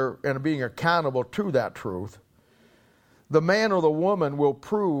for and being accountable to that truth, the man or the woman will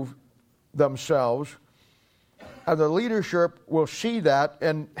prove themselves, and the leadership will see that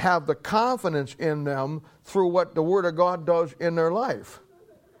and have the confidence in them through what the Word of God does in their life.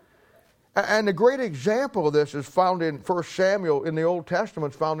 And a great example of this is found in 1 Samuel in the Old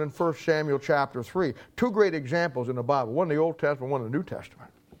Testament. It's found in 1 Samuel chapter 3. Two great examples in the Bible, one in the Old Testament, one in the New Testament.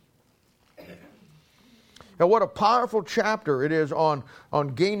 Now what a powerful chapter it is on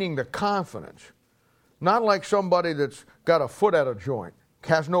gaining the confidence. Not like somebody that's got a foot out of joint,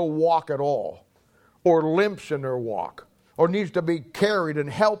 has no walk at all, or limps in their walk, or needs to be carried and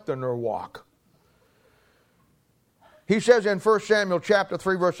helped in their walk. He says in 1 Samuel chapter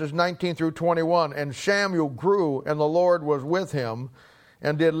 3, verses 19 through 21, and Samuel grew, and the Lord was with him,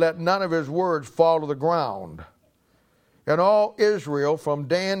 and did let none of his words fall to the ground. And all Israel, from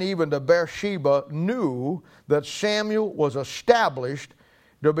Dan even to Beersheba, knew that Samuel was established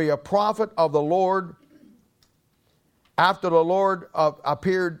to be a prophet of the Lord after the Lord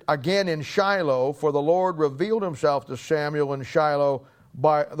appeared again in Shiloh, for the Lord revealed himself to Samuel in Shiloh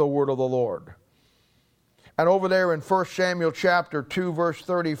by the word of the Lord. And over there in 1 Samuel chapter 2, verse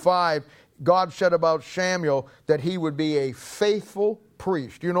 35, God said about Samuel that he would be a faithful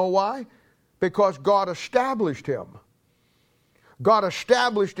priest. You know why? Because God established him. God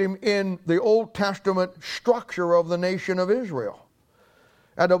established him in the Old Testament structure of the nation of Israel.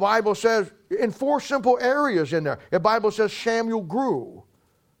 And the Bible says, in 4 simple areas in there, the Bible says Samuel grew.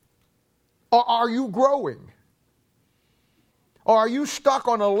 Are you growing? Or are you stuck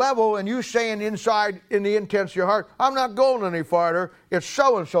on a level and you saying inside in the intents of your heart, I'm not going any farther, it's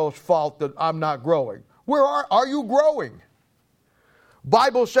so-and-so's fault that I'm not growing. Where are you growing?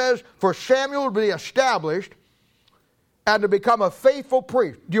 Bible says for Samuel to be established and to become a faithful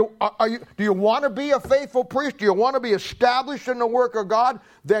priest. Do you want to be a faithful priest? Do you want to be established in the work of God?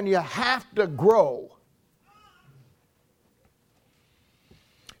 Then you have to grow.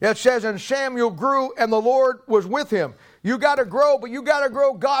 It says, and Samuel grew and the Lord was with him. You got to grow, but you got to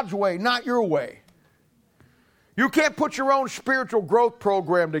grow God's way, not your way. You can't put your own spiritual growth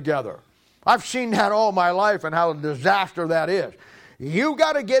program together. I've seen that all my life and how a disaster that is. You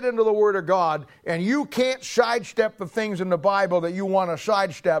got to get into the Word of God, and you can't sidestep the things in the Bible that you want to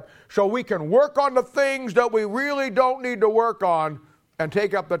sidestep, so we can work on the things that we really don't need to work on and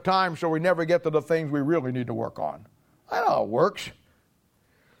take up the time so we never get to the things we really need to work on. I know how it works.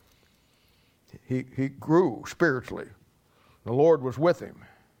 He grew spiritually. The Lord was with him.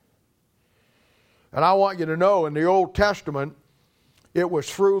 And I want you to know, in the Old Testament, it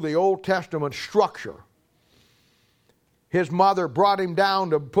was through the Old Testament structure. His mother brought him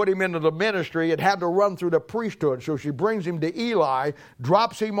down to put him into the ministry. It had to run through the priesthood. So she brings him to Eli,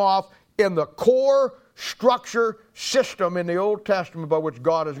 drops him off in the core structure system in the Old Testament by which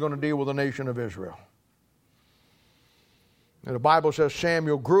God is going to deal with the nation of Israel. And the Bible says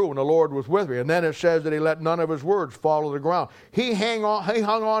Samuel grew and the Lord was with him. And then it says that he let none of his words fall to the ground. He hung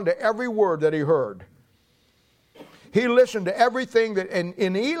on to every word that he heard. He listened to everything that,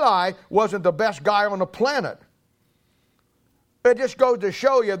 and Eli wasn't the best guy on the planet. It just goes to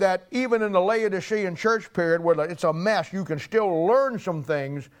show you that even in the Laodicean church period where it's a mess, you can still learn some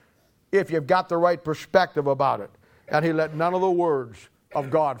things if you've got the right perspective about it. And he let none of the words of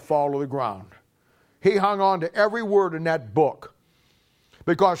God fall to the ground. He hung on to every word in that book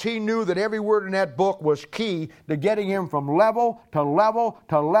because he knew that every word in that book was key to getting him from level to level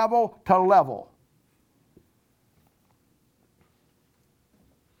to level to level.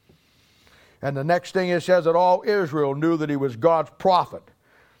 And the next thing it says that all Israel knew that he was God's prophet.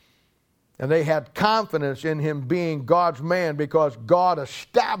 And they had confidence in him being God's man because God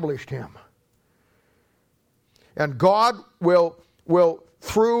established him. And God will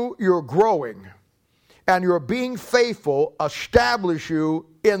through your growing and your being faithful, establish you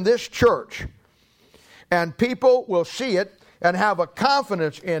in this church. And people will see it and have a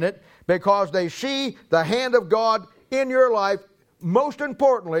confidence in it because they see the hand of God in your life. Most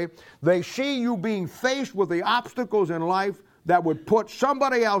importantly, they see you being faced with the obstacles in life that would put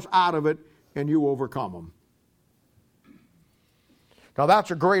somebody else out of it, and you overcome them. Now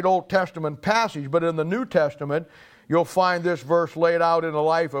that's a great Old Testament passage, but in the New Testament, you'll find this verse laid out in the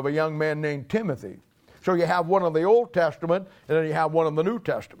life of a young man named Timothy. So you have one in the Old Testament, and then you have one in the New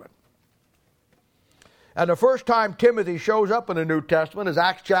Testament. And the first time Timothy shows up in the New Testament is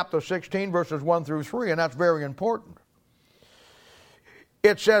Acts chapter 16, verses 1 through 3, and that's very important.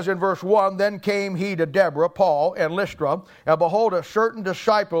 It says in verse 1, Then came he to Deborah, Paul, and Lystra, and behold, a certain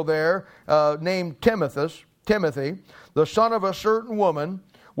disciple there named Timothy, the son of a certain woman,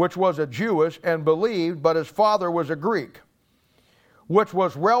 which was a Jewess, and believed, but his father was a Greek, which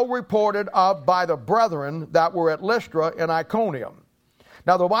was well reported of by the brethren that were at Lystra and Iconium.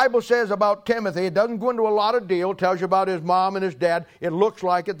 Now the Bible says about Timothy, it doesn't go into a lot of deal, it tells you about his mom and his dad. It looks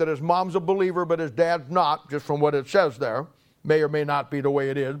like it, that his mom's a believer, but his dad's not, just from what it says there. May or may not be the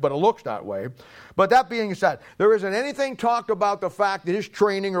way it is, but it looks that way. But that being said, there isn't anything talked about the fact that his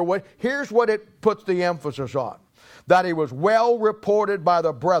training or what. Here's what it puts the emphasis on. That he was well reported by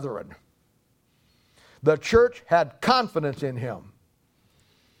the brethren. The church had confidence in him.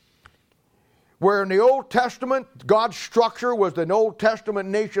 Where in the Old Testament, God's structure was the Old Testament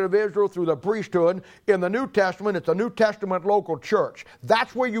nation of Israel through the priesthood. In the New Testament, it's a New Testament local church.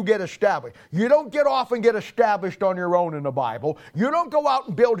 That's where you get established. You don't get off and get established on your own in the Bible. You don't go out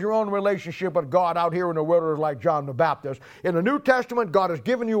and build your own relationship with God out here in the wilderness like John the Baptist. In the New Testament, God has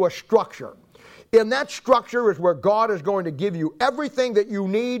given you a structure. In that structure is where God is going to give you everything that you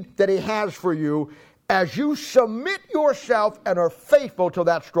need that He has for you as you submit yourself and are faithful to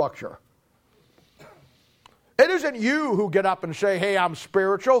that structure. It isn't you who get up and say, hey, I'm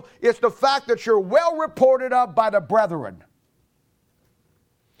spiritual. It's the fact that you're well reported of by the brethren.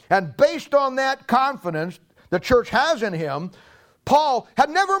 And based on that confidence the church has in him, Paul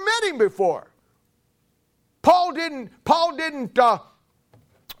had never met him before. Paul didn't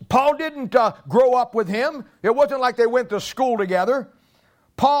grow up with him. It wasn't like they went to school together.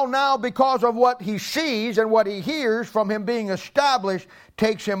 Paul now, because of what he sees and what he hears from him being established,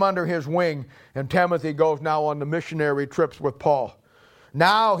 takes him under his wing. And Timothy goes now on the missionary trips with Paul.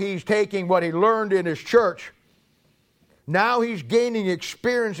 Now he's taking what he learned in his church. Now he's gaining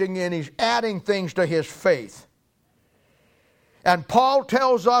experience and he's adding things to his faith. And Paul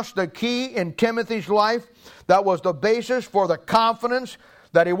tells us the key in Timothy's life that was the basis for the confidence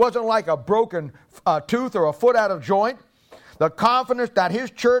that he wasn't like a broken tooth or a foot out of joint. The confidence that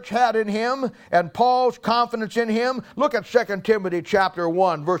his church had in him and Paul's confidence in him. Look at 2 Timothy chapter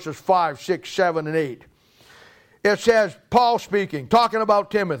 1, verses 5, 6, 7, and 8. It says, Paul speaking, talking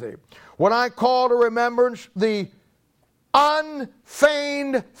about Timothy, when I call to remembrance the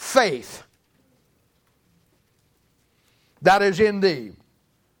unfeigned faith that is in thee,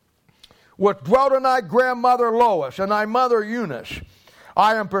 which dwelt in thy grandmother Lois and thy mother Eunice,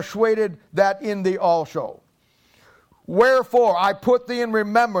 I am persuaded that in thee also. Wherefore I put thee in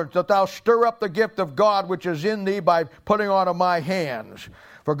remembrance that thou stir up the gift of God which is in thee by putting on of my hands.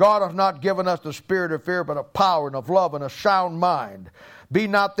 For God hath not given us the spirit of fear, but of power and of love and a sound mind. Be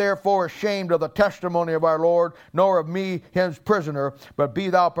not therefore ashamed of the testimony of our Lord, nor of me his prisoner, but be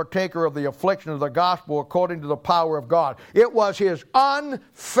thou partaker of the affliction of the gospel according to the power of God. It was his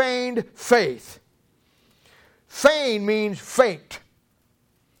unfeigned faith. Feign means faked.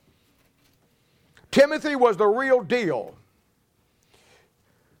 Timothy was the real deal.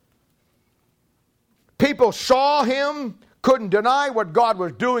 People saw him, couldn't deny what God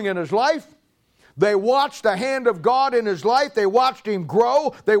was doing in his life. They watched the hand of God in his life. They watched him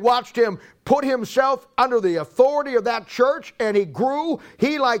grow. They watched him put himself under the authority of that church, and he grew.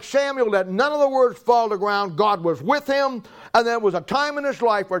 He, like Samuel, let none of the words fall to the ground. God was with him. And there was a time in his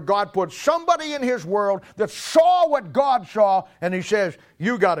life where God put somebody in his world that saw what God saw, and he says,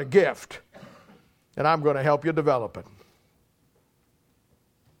 you got a gift, and I'm going to help you develop it.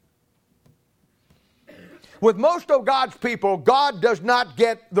 With most of God's people, God does not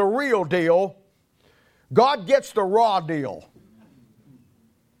get the real deal. God gets the raw deal.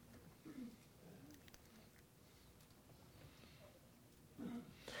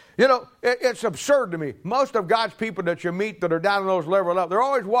 You know, it's absurd to me. Most of God's people that you meet that are down in those level up, they're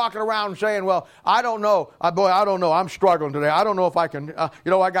always walking around saying, well, I don't know. I don't know. I'm struggling today. I don't know if I can,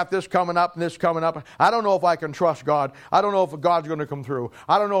 I got this coming up and this coming up. I don't know if I can trust God. I don't know if God's going to come through.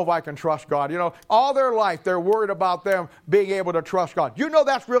 I don't know if I can trust God. You know, all their life they're worried about them being able to trust God. You know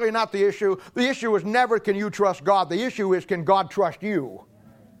that's really not the issue. The issue is never can you trust God. The issue is can God trust you.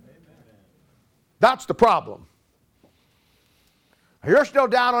 That's the problem. You're still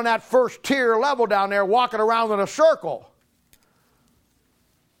down on that first tier level down there walking around in a circle.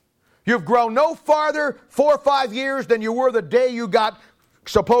 You've grown no farther 4 or 5 years than you were the day you got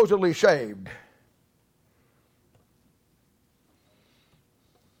supposedly saved.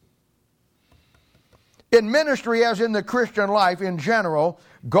 In ministry, as in the Christian life in general,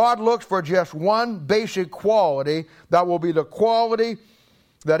 God looks for just one basic quality that will be the quality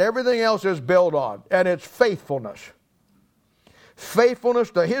that everything else is built on, and it's faithfulness.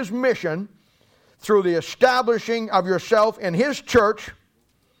 Faithfulness to his mission through the establishing of yourself in his church,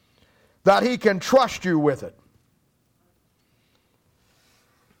 that he can trust you with it.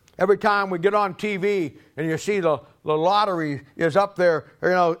 Every time we get on TV and you see the lottery is up there,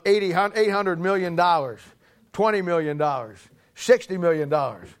 $800 million, $20 million, $60 million.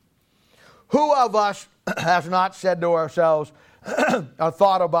 Who of us has not said to ourselves or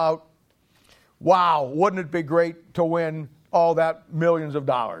thought about, wow, wouldn't it be great to win all that millions of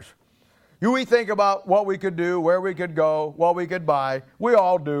dollars? We think about what we could do, where we could go, what we could buy. We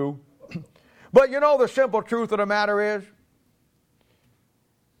all do. But you know the simple truth of the matter is,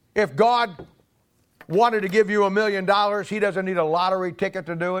 if God wanted to give you $1 million, he doesn't need a lottery ticket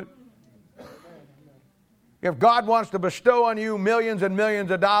to do it. If God wants to bestow on you millions and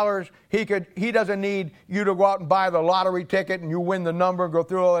millions of dollars, he doesn't need you to go out and buy the lottery ticket and you win the number and go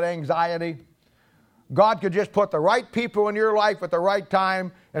through all that anxiety. God could just put the right people in your life at the right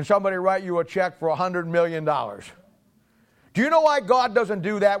time and somebody write you a check for $100 million. Do you know why God doesn't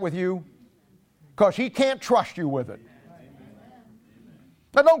do that with you? Because he can't trust you with it.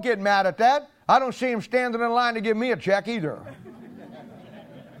 Now don't get mad at that. I don't see him standing in line to give me a check either.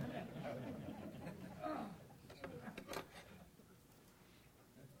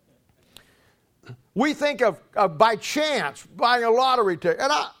 We think of by chance buying a lottery ticket.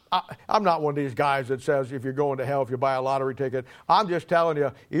 And I'm not one of these guys that says if you're going to hell if you buy a lottery ticket. I'm just telling you,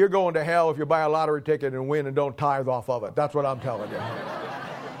 you're going to hell if you buy a lottery ticket and win and don't tithe off of it. That's what I'm telling you.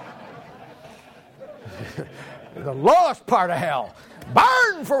 The lowest part of hell.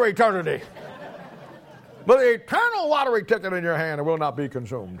 Burn for eternity. But the eternal lottery ticket in your hand, it will not be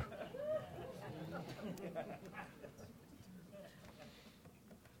consumed.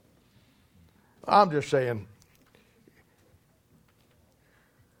 I'm just saying,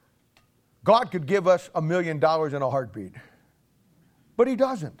 God could give us $1 million in a heartbeat, but he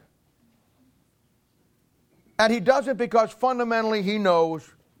doesn't. And he doesn't because fundamentally he knows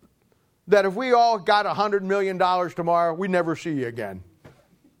that if we all got $100 million tomorrow, we'd never see you again.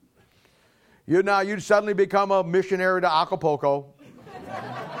 You'd suddenly become a missionary to Acapulco,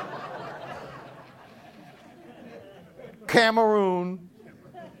 Cameroon.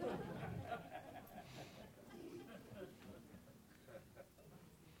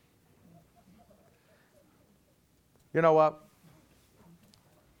 You know what?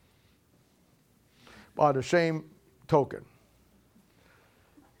 By the same token,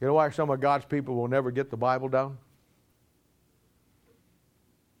 you know why some of God's people will never get the Bible down?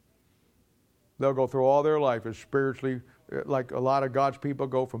 They'll go through all their life as spiritually, like a lot of God's people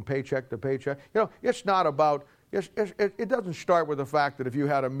go from paycheck to paycheck. You know, it's not about, it doesn't start with the fact that if you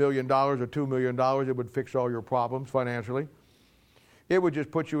had $1 million or $2 million, it would fix all your problems financially. It would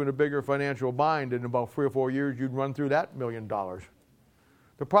just put you in a bigger financial bind. In about 3 or 4 years, you'd run through that $1 million.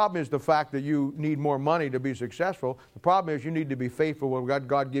 The problem is the fact that you need more money to be successful. The problem is you need to be faithful with what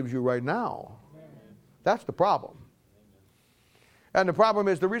God gives you right now. That's the problem. And the problem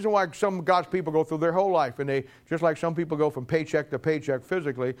is the reason why some God's people go through their whole life, and they, just like some people go from paycheck to paycheck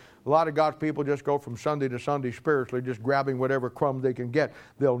physically, a lot of God's people just go from Sunday to Sunday spiritually, just grabbing whatever crumbs they can get.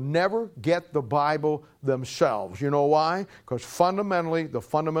 They'll never get the Bible themselves. You know why? Because fundamentally, the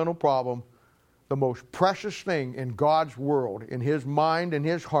fundamental problem, the most precious thing in God's world, in His mind and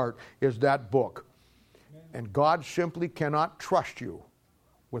His heart, is that book. And God simply cannot trust you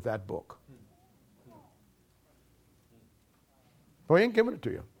with that book. So He ain't giving it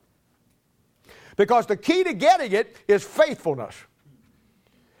to you. Because the key to getting it is faithfulness.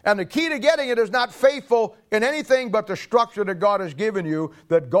 And the key to getting it is not faithful in anything but the structure that God has given you,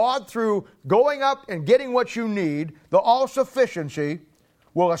 that God, through going up and getting what you need, the all-sufficiency,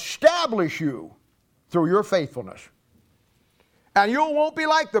 will establish you through your faithfulness. And you won't be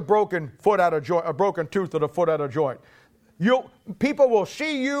like the broken foot out of joint, a broken tooth of the foot out of joint. People will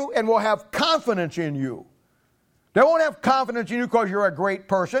see you and will have confidence in you. They won't have confidence in you because you're a great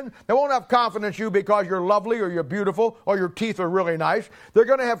person. They won't have confidence in you because you're lovely or you're beautiful or your teeth are really nice. They're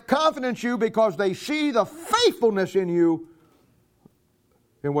going to have confidence in you because they see the faithfulness in you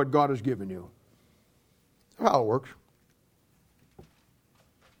in what God has given you. That's how it works.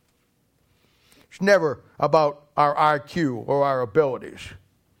 It's never about our IQ or our abilities.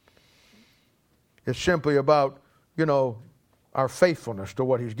 It's simply about, our faithfulness to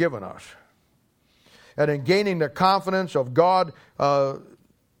what He's given us. And in gaining the confidence of God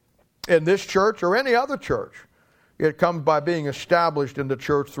in this church or any other church, it comes by being established in the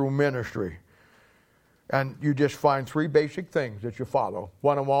church through ministry. And you just find 3 basic things that you follow.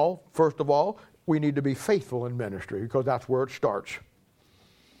 One of all, first of all, we need to be faithful in ministry because that's where it starts.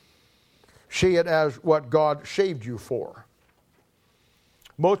 See it as what God saved you for.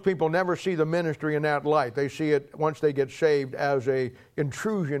 Most people never see the ministry in that light. They see it, once they get saved, as an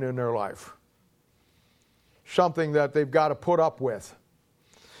intrusion in their life. Something that they've got to put up with.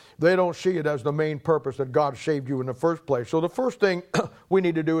 They don't see it as the main purpose that God saved you in the first place. So the first thing we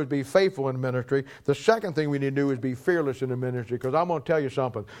need to do is be faithful in ministry. The second thing we need to do is be fearless in the ministry. Because I'm going to tell you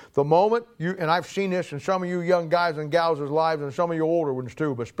something. The moment you, and I've seen this in some of you young guys and gals' lives and some of you older ones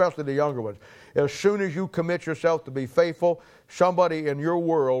too, but especially the younger ones. As soon as you commit yourself to be faithful, somebody in your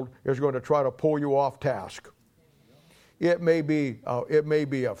world is going to try to pull you off task. It may be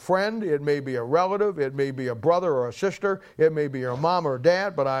a friend, it may be a relative, it may be a brother or a sister, it may be your mom or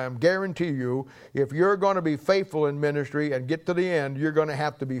dad, but I am guarantee you, if you're going to be faithful in ministry and get to the end, you're going to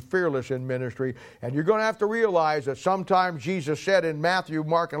have to be fearless in ministry, and you're going to have to realize that sometimes Jesus said in Matthew,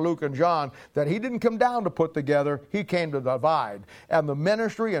 Mark, and Luke, and John that He didn't come down to put together, He came to divide. And the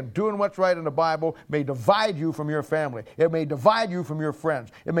ministry and doing what's right in the Bible may divide you from your family. It may divide you from your friends.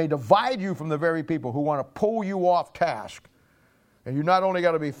 It may divide you from the very people who want to pull you off task. And you not only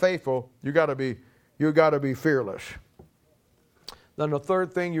got to be faithful, you got to be fearless. Then the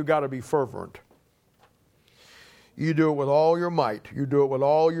third thing, you got to be fervent. You do it with all your might. You do it with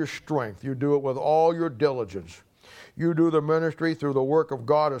all your strength. You do it with all your diligence. You do the ministry through the work of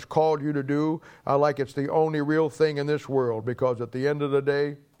God has called you to do, like it's the only real thing in this world, because at the end of the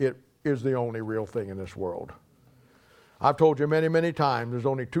day, it is the only real thing in this world. I've told you many, many times, there's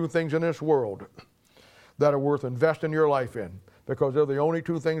only 2 things in this world that are worth investing your life in, because they're the only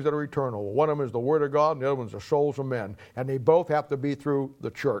 2 things that are eternal. One of them is the Word of God, and the other one's the souls of men. And they both have to be through the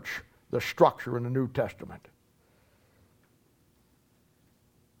church, the structure in the New Testament.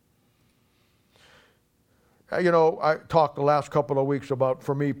 I talked the last couple of weeks about,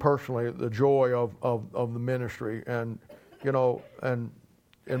 for me personally, the joy of the ministry. And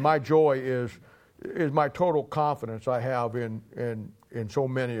my joy is my total confidence I have in so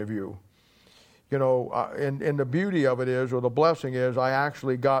many of you. And the beauty of it is, or the blessing is, I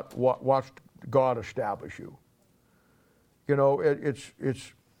actually watched God establish you. The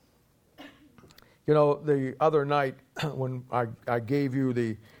other night when I gave you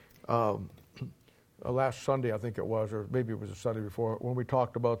the last Sunday, I think it was, or maybe it was the Sunday before, when we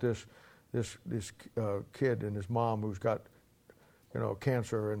talked about this kid and his mom who's got,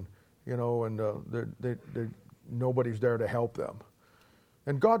 cancer, and nobody's there to help them.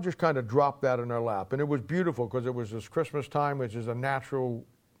 And God just kind of dropped that in our lap. And it was beautiful because it was this Christmas time, which is a natural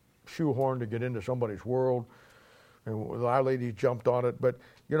shoehorn to get into somebody's world. And Our Lady jumped on it. But,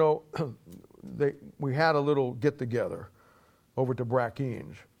 we had a little get-together over to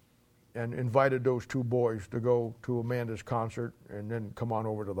Brackeen's and invited those two boys to go to Amanda's concert and then come on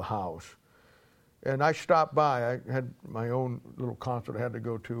over to the house. And I stopped by. I had my own little concert I had to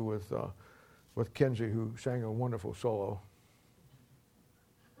go to with Kinsey, who sang a wonderful solo.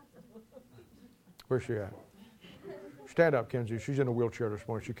 Where's she at? Stand up, Kinsey. She's in a wheelchair this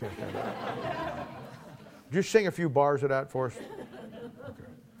morning. She can't stand up. Just sing a few bars of that for us. Okay.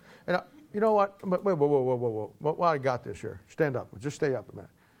 And you know what? Whoa. Well, I got this here. Stand up. Just stay up a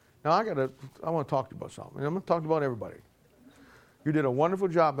minute. Now, I want to talk to you about something. I'm going to talk about everybody. You did a wonderful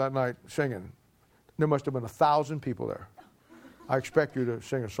job that night singing. There must have been 1,000 people there. I expect you to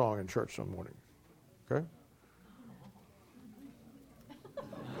sing a song in church some morning. Okay?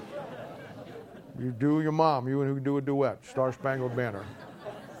 You do your mom. You and who do a duet, Star Spangled Banner.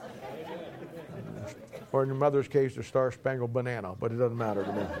 Or in your mother's case, the Star Spangled Banana, but it doesn't matter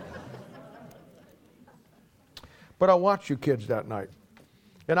to me. But I watched you kids that night.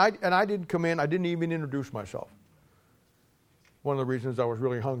 And I didn't come in, I didn't even introduce myself. One of the reasons I was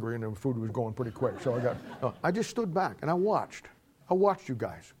really hungry and the food was going pretty quick. So I just stood back and I watched. I watched you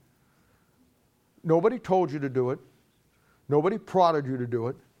guys. Nobody told you to do it. Nobody prodded you to do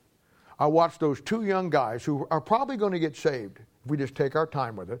it. I watched those two young guys who are probably going to get saved if we just take our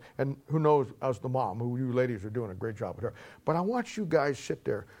time with it. And who knows, as the mom, who you ladies are doing a great job with her. But I watched you guys sit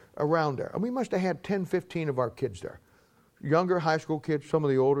there, around there. And we must have had 10, 15 of our kids there. Younger high school kids, some of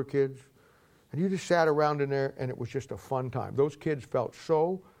the older kids. And you just sat around in there, and it was just a fun time. Those kids felt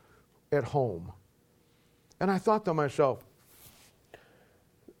so at home. And I thought to myself,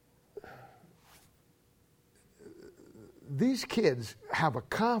 these kids have a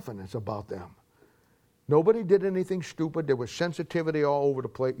confidence about them. Nobody did anything stupid. There was sensitivity all over the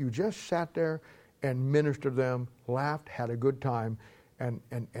place. You just sat there and ministered to them, laughed, had a good time,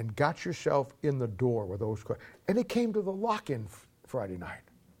 and got yourself in the door with those questions. And it came to the lock-in Friday night.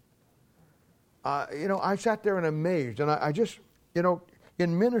 I sat there and amazed, and I just,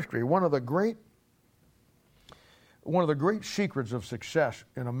 in ministry, one of the great secrets of success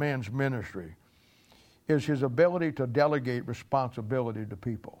in a man's ministry is his ability to delegate responsibility to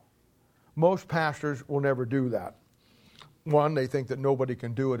people. Most pastors will never do that. One, they think that nobody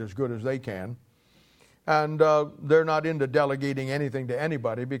can do it as good as they can. And they're not into delegating anything to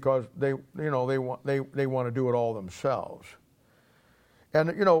anybody because they want to do it all themselves. And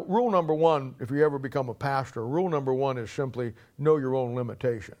rule number one, if you ever become a pastor, rule number one is simply know your own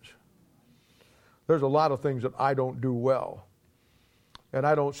limitations. There's a lot of things that I don't do well. And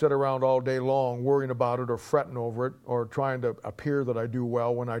I don't sit around all day long worrying about it or fretting over it or trying to appear that I do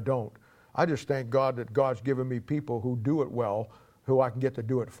well when I don't. I just thank God that God's given me people who do it well, who I can get to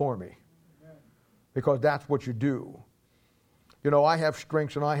do it for me. Because that's what you do. I have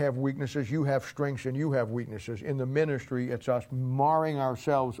strengths and I have weaknesses. You have strengths and you have weaknesses. In the ministry, it's us marring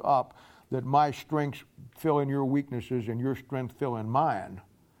ourselves up that my strengths fill in your weaknesses and your strengths fill in mine.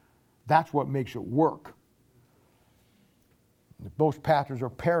 That's what makes it work. Most pastors are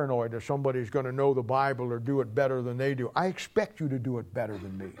paranoid that somebody's going to know the Bible or do it better than they do. I expect you to do it better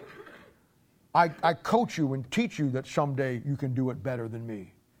than me. I coach you and teach you that someday you can do it better than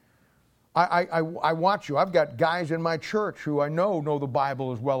me. I watch you. I've got guys in my church who I know the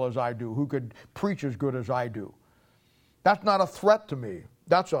Bible as well as I do, who could preach as good as I do. That's not a threat to me.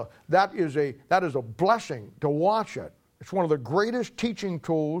 That is a blessing to watch it. It's one of the greatest teaching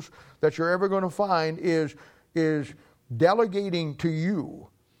tools that you're ever going to find is delegating to you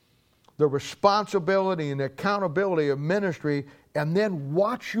the responsibility and accountability of ministry, and then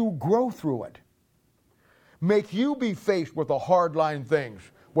watch you grow through it. Make you be faced with the hardline things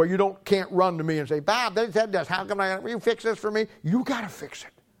where you can't run to me and say, Bob, they said this. How can you fix this for me? You got to fix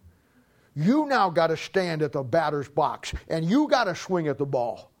it. You now got to stand at the batter's box, and you got to swing at the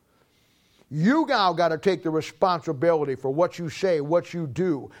ball. You now got to take the responsibility for what you say, what you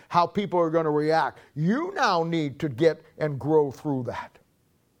do, how people are going to react. You now need to get and grow through that.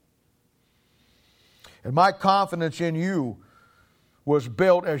 And my confidence in you was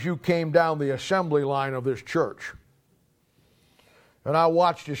built as you came down the assembly line of this church. And I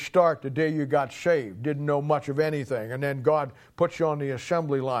watched you start the day you got saved, didn't know much of anything. And then God put you on the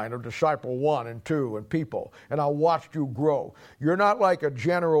assembly line of Disciple 1 and 2 and people. And I watched you grow. You're not like a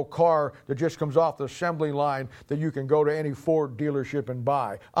general car that just comes off the assembly line that you can go to any Ford dealership and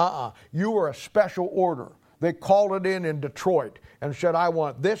buy. You were a special order. They called it in Detroit and said, I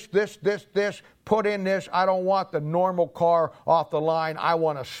want this, put in this. I don't want the normal car off the line. I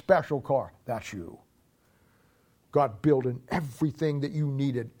want a special car. That's you. God built in everything that you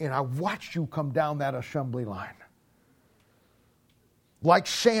needed. And I watched you come down that assembly line. like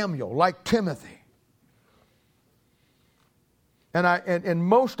Samuel, like Timothy. And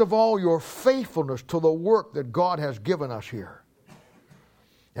most of all, your faithfulness to the work that God has given us here.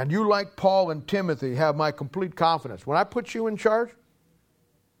 And you, like Paul and Timothy, have my complete confidence. When I put you in charge,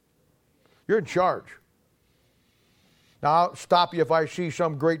 you're in charge. Now, I'll stop you if I see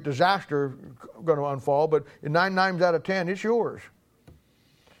some great disaster going to unfold, but 9 times out of 10, it's yours.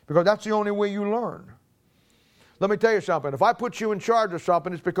 Because that's the only way you learn. Let me tell you something. If I put you in charge of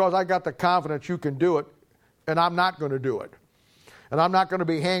something, it's because I got the confidence you can do it, and I'm not going to do it. And I'm not going to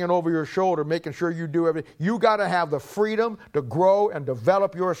be hanging over your shoulder making sure you do everything. You got to have the freedom to grow and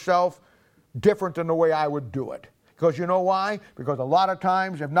develop yourself different than the way I would do it. Because you know why? Because a lot of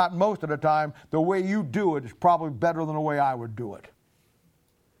times, if not most of the time, the way you do it is probably better than the way I would do it.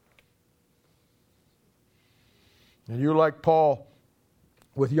 And you, like Paul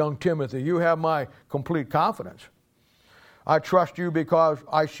with young Timothy, you have my complete confidence. I trust you because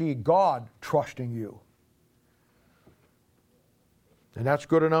I see God trusting you. And that's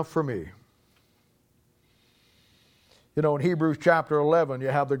good enough for me. You know, in Hebrews chapter 11, you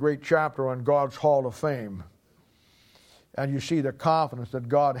have the great chapter on God's Hall of Fame. And you see the confidence that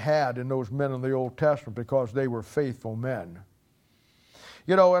God had in those men in the Old Testament because they were faithful men.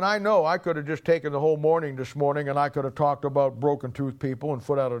 You know, and I know I could have just taken the whole morning this morning and I could have talked about broken-toothed people and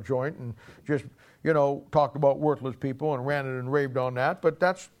foot out of joint and just, you know, talked about worthless people and ranted and raved on that. But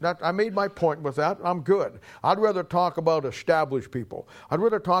I made my point with that. I'm good. I'd rather talk about established people. I'd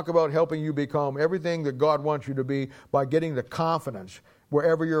rather talk about helping you become everything that God wants you to be by getting the confidence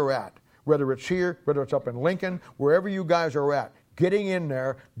wherever you're at. Whether it's here, whether it's up in Lincoln, wherever you guys are at. Getting in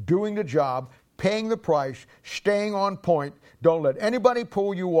there, doing the job, paying the price, staying on point. Don't let anybody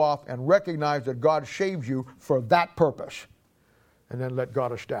pull you off, and recognize that God saved you for that purpose. And then let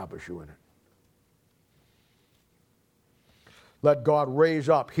God establish you in it. Let God raise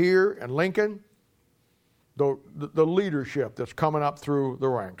up here in Lincoln the leadership that's coming up through the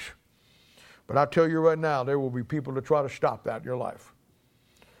ranks. But I'll tell you right now, there will be people that try to stop that in your life.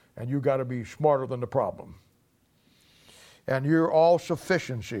 And you got to be smarter than the problem. And your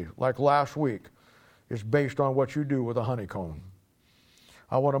all-sufficiency, like last week, is based on what you do with a honeycomb.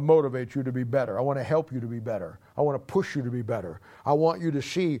 I want to motivate you to be better. I want to help you to be better. I want to push you to be better. I want you to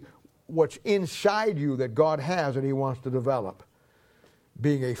see what's inside you that God has and He wants to develop.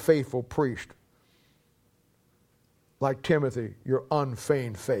 Being a faithful priest. Like Timothy, your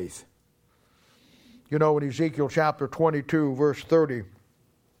unfeigned faith. You know, in Ezekiel chapter 22, verse 30,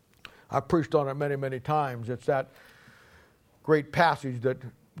 I've preached on it many, many times. It's that great passage that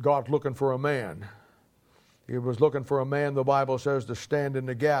God's looking for a man. He was looking for a man, the Bible says, to stand in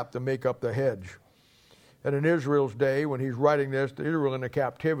the gap to make up the hedge. And in Israel's day, when he's writing this, Israel in the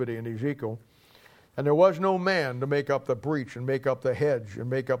captivity in Ezekiel, and there was no man to make up the breach and make up the hedge and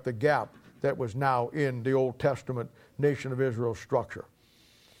make up the gap that was now in the Old Testament nation of Israel's structure.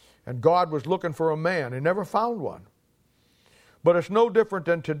 And God was looking for a man. He never found one. But it's no different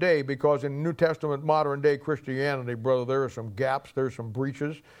than today, because in New Testament modern day Christianity, brother, there are some gaps, there's some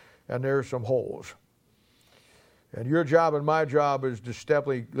breaches, and there's some holes. And your job and my job is to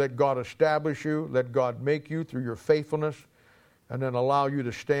steadily let God establish you, let God make you through your faithfulness, and then allow you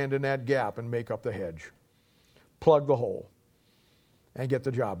to stand in that gap and make up the hedge. Plug the hole and get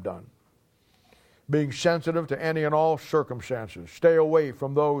the job done. Being sensitive to any and all circumstances. Stay away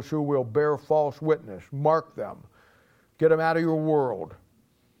from those who will bear false witness. Mark them. Get them out of your world.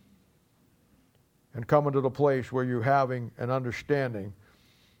 And come into the place where you're having an understanding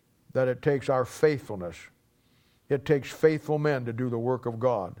that it takes our faithfulness. It takes faithful men to do the work of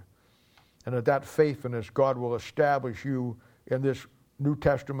God. And at that faithfulness, God will establish you in this New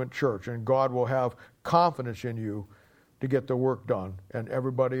Testament church. And God will have confidence in you to get the work done. And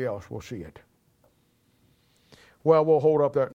everybody else will see it. Well, we'll hold up that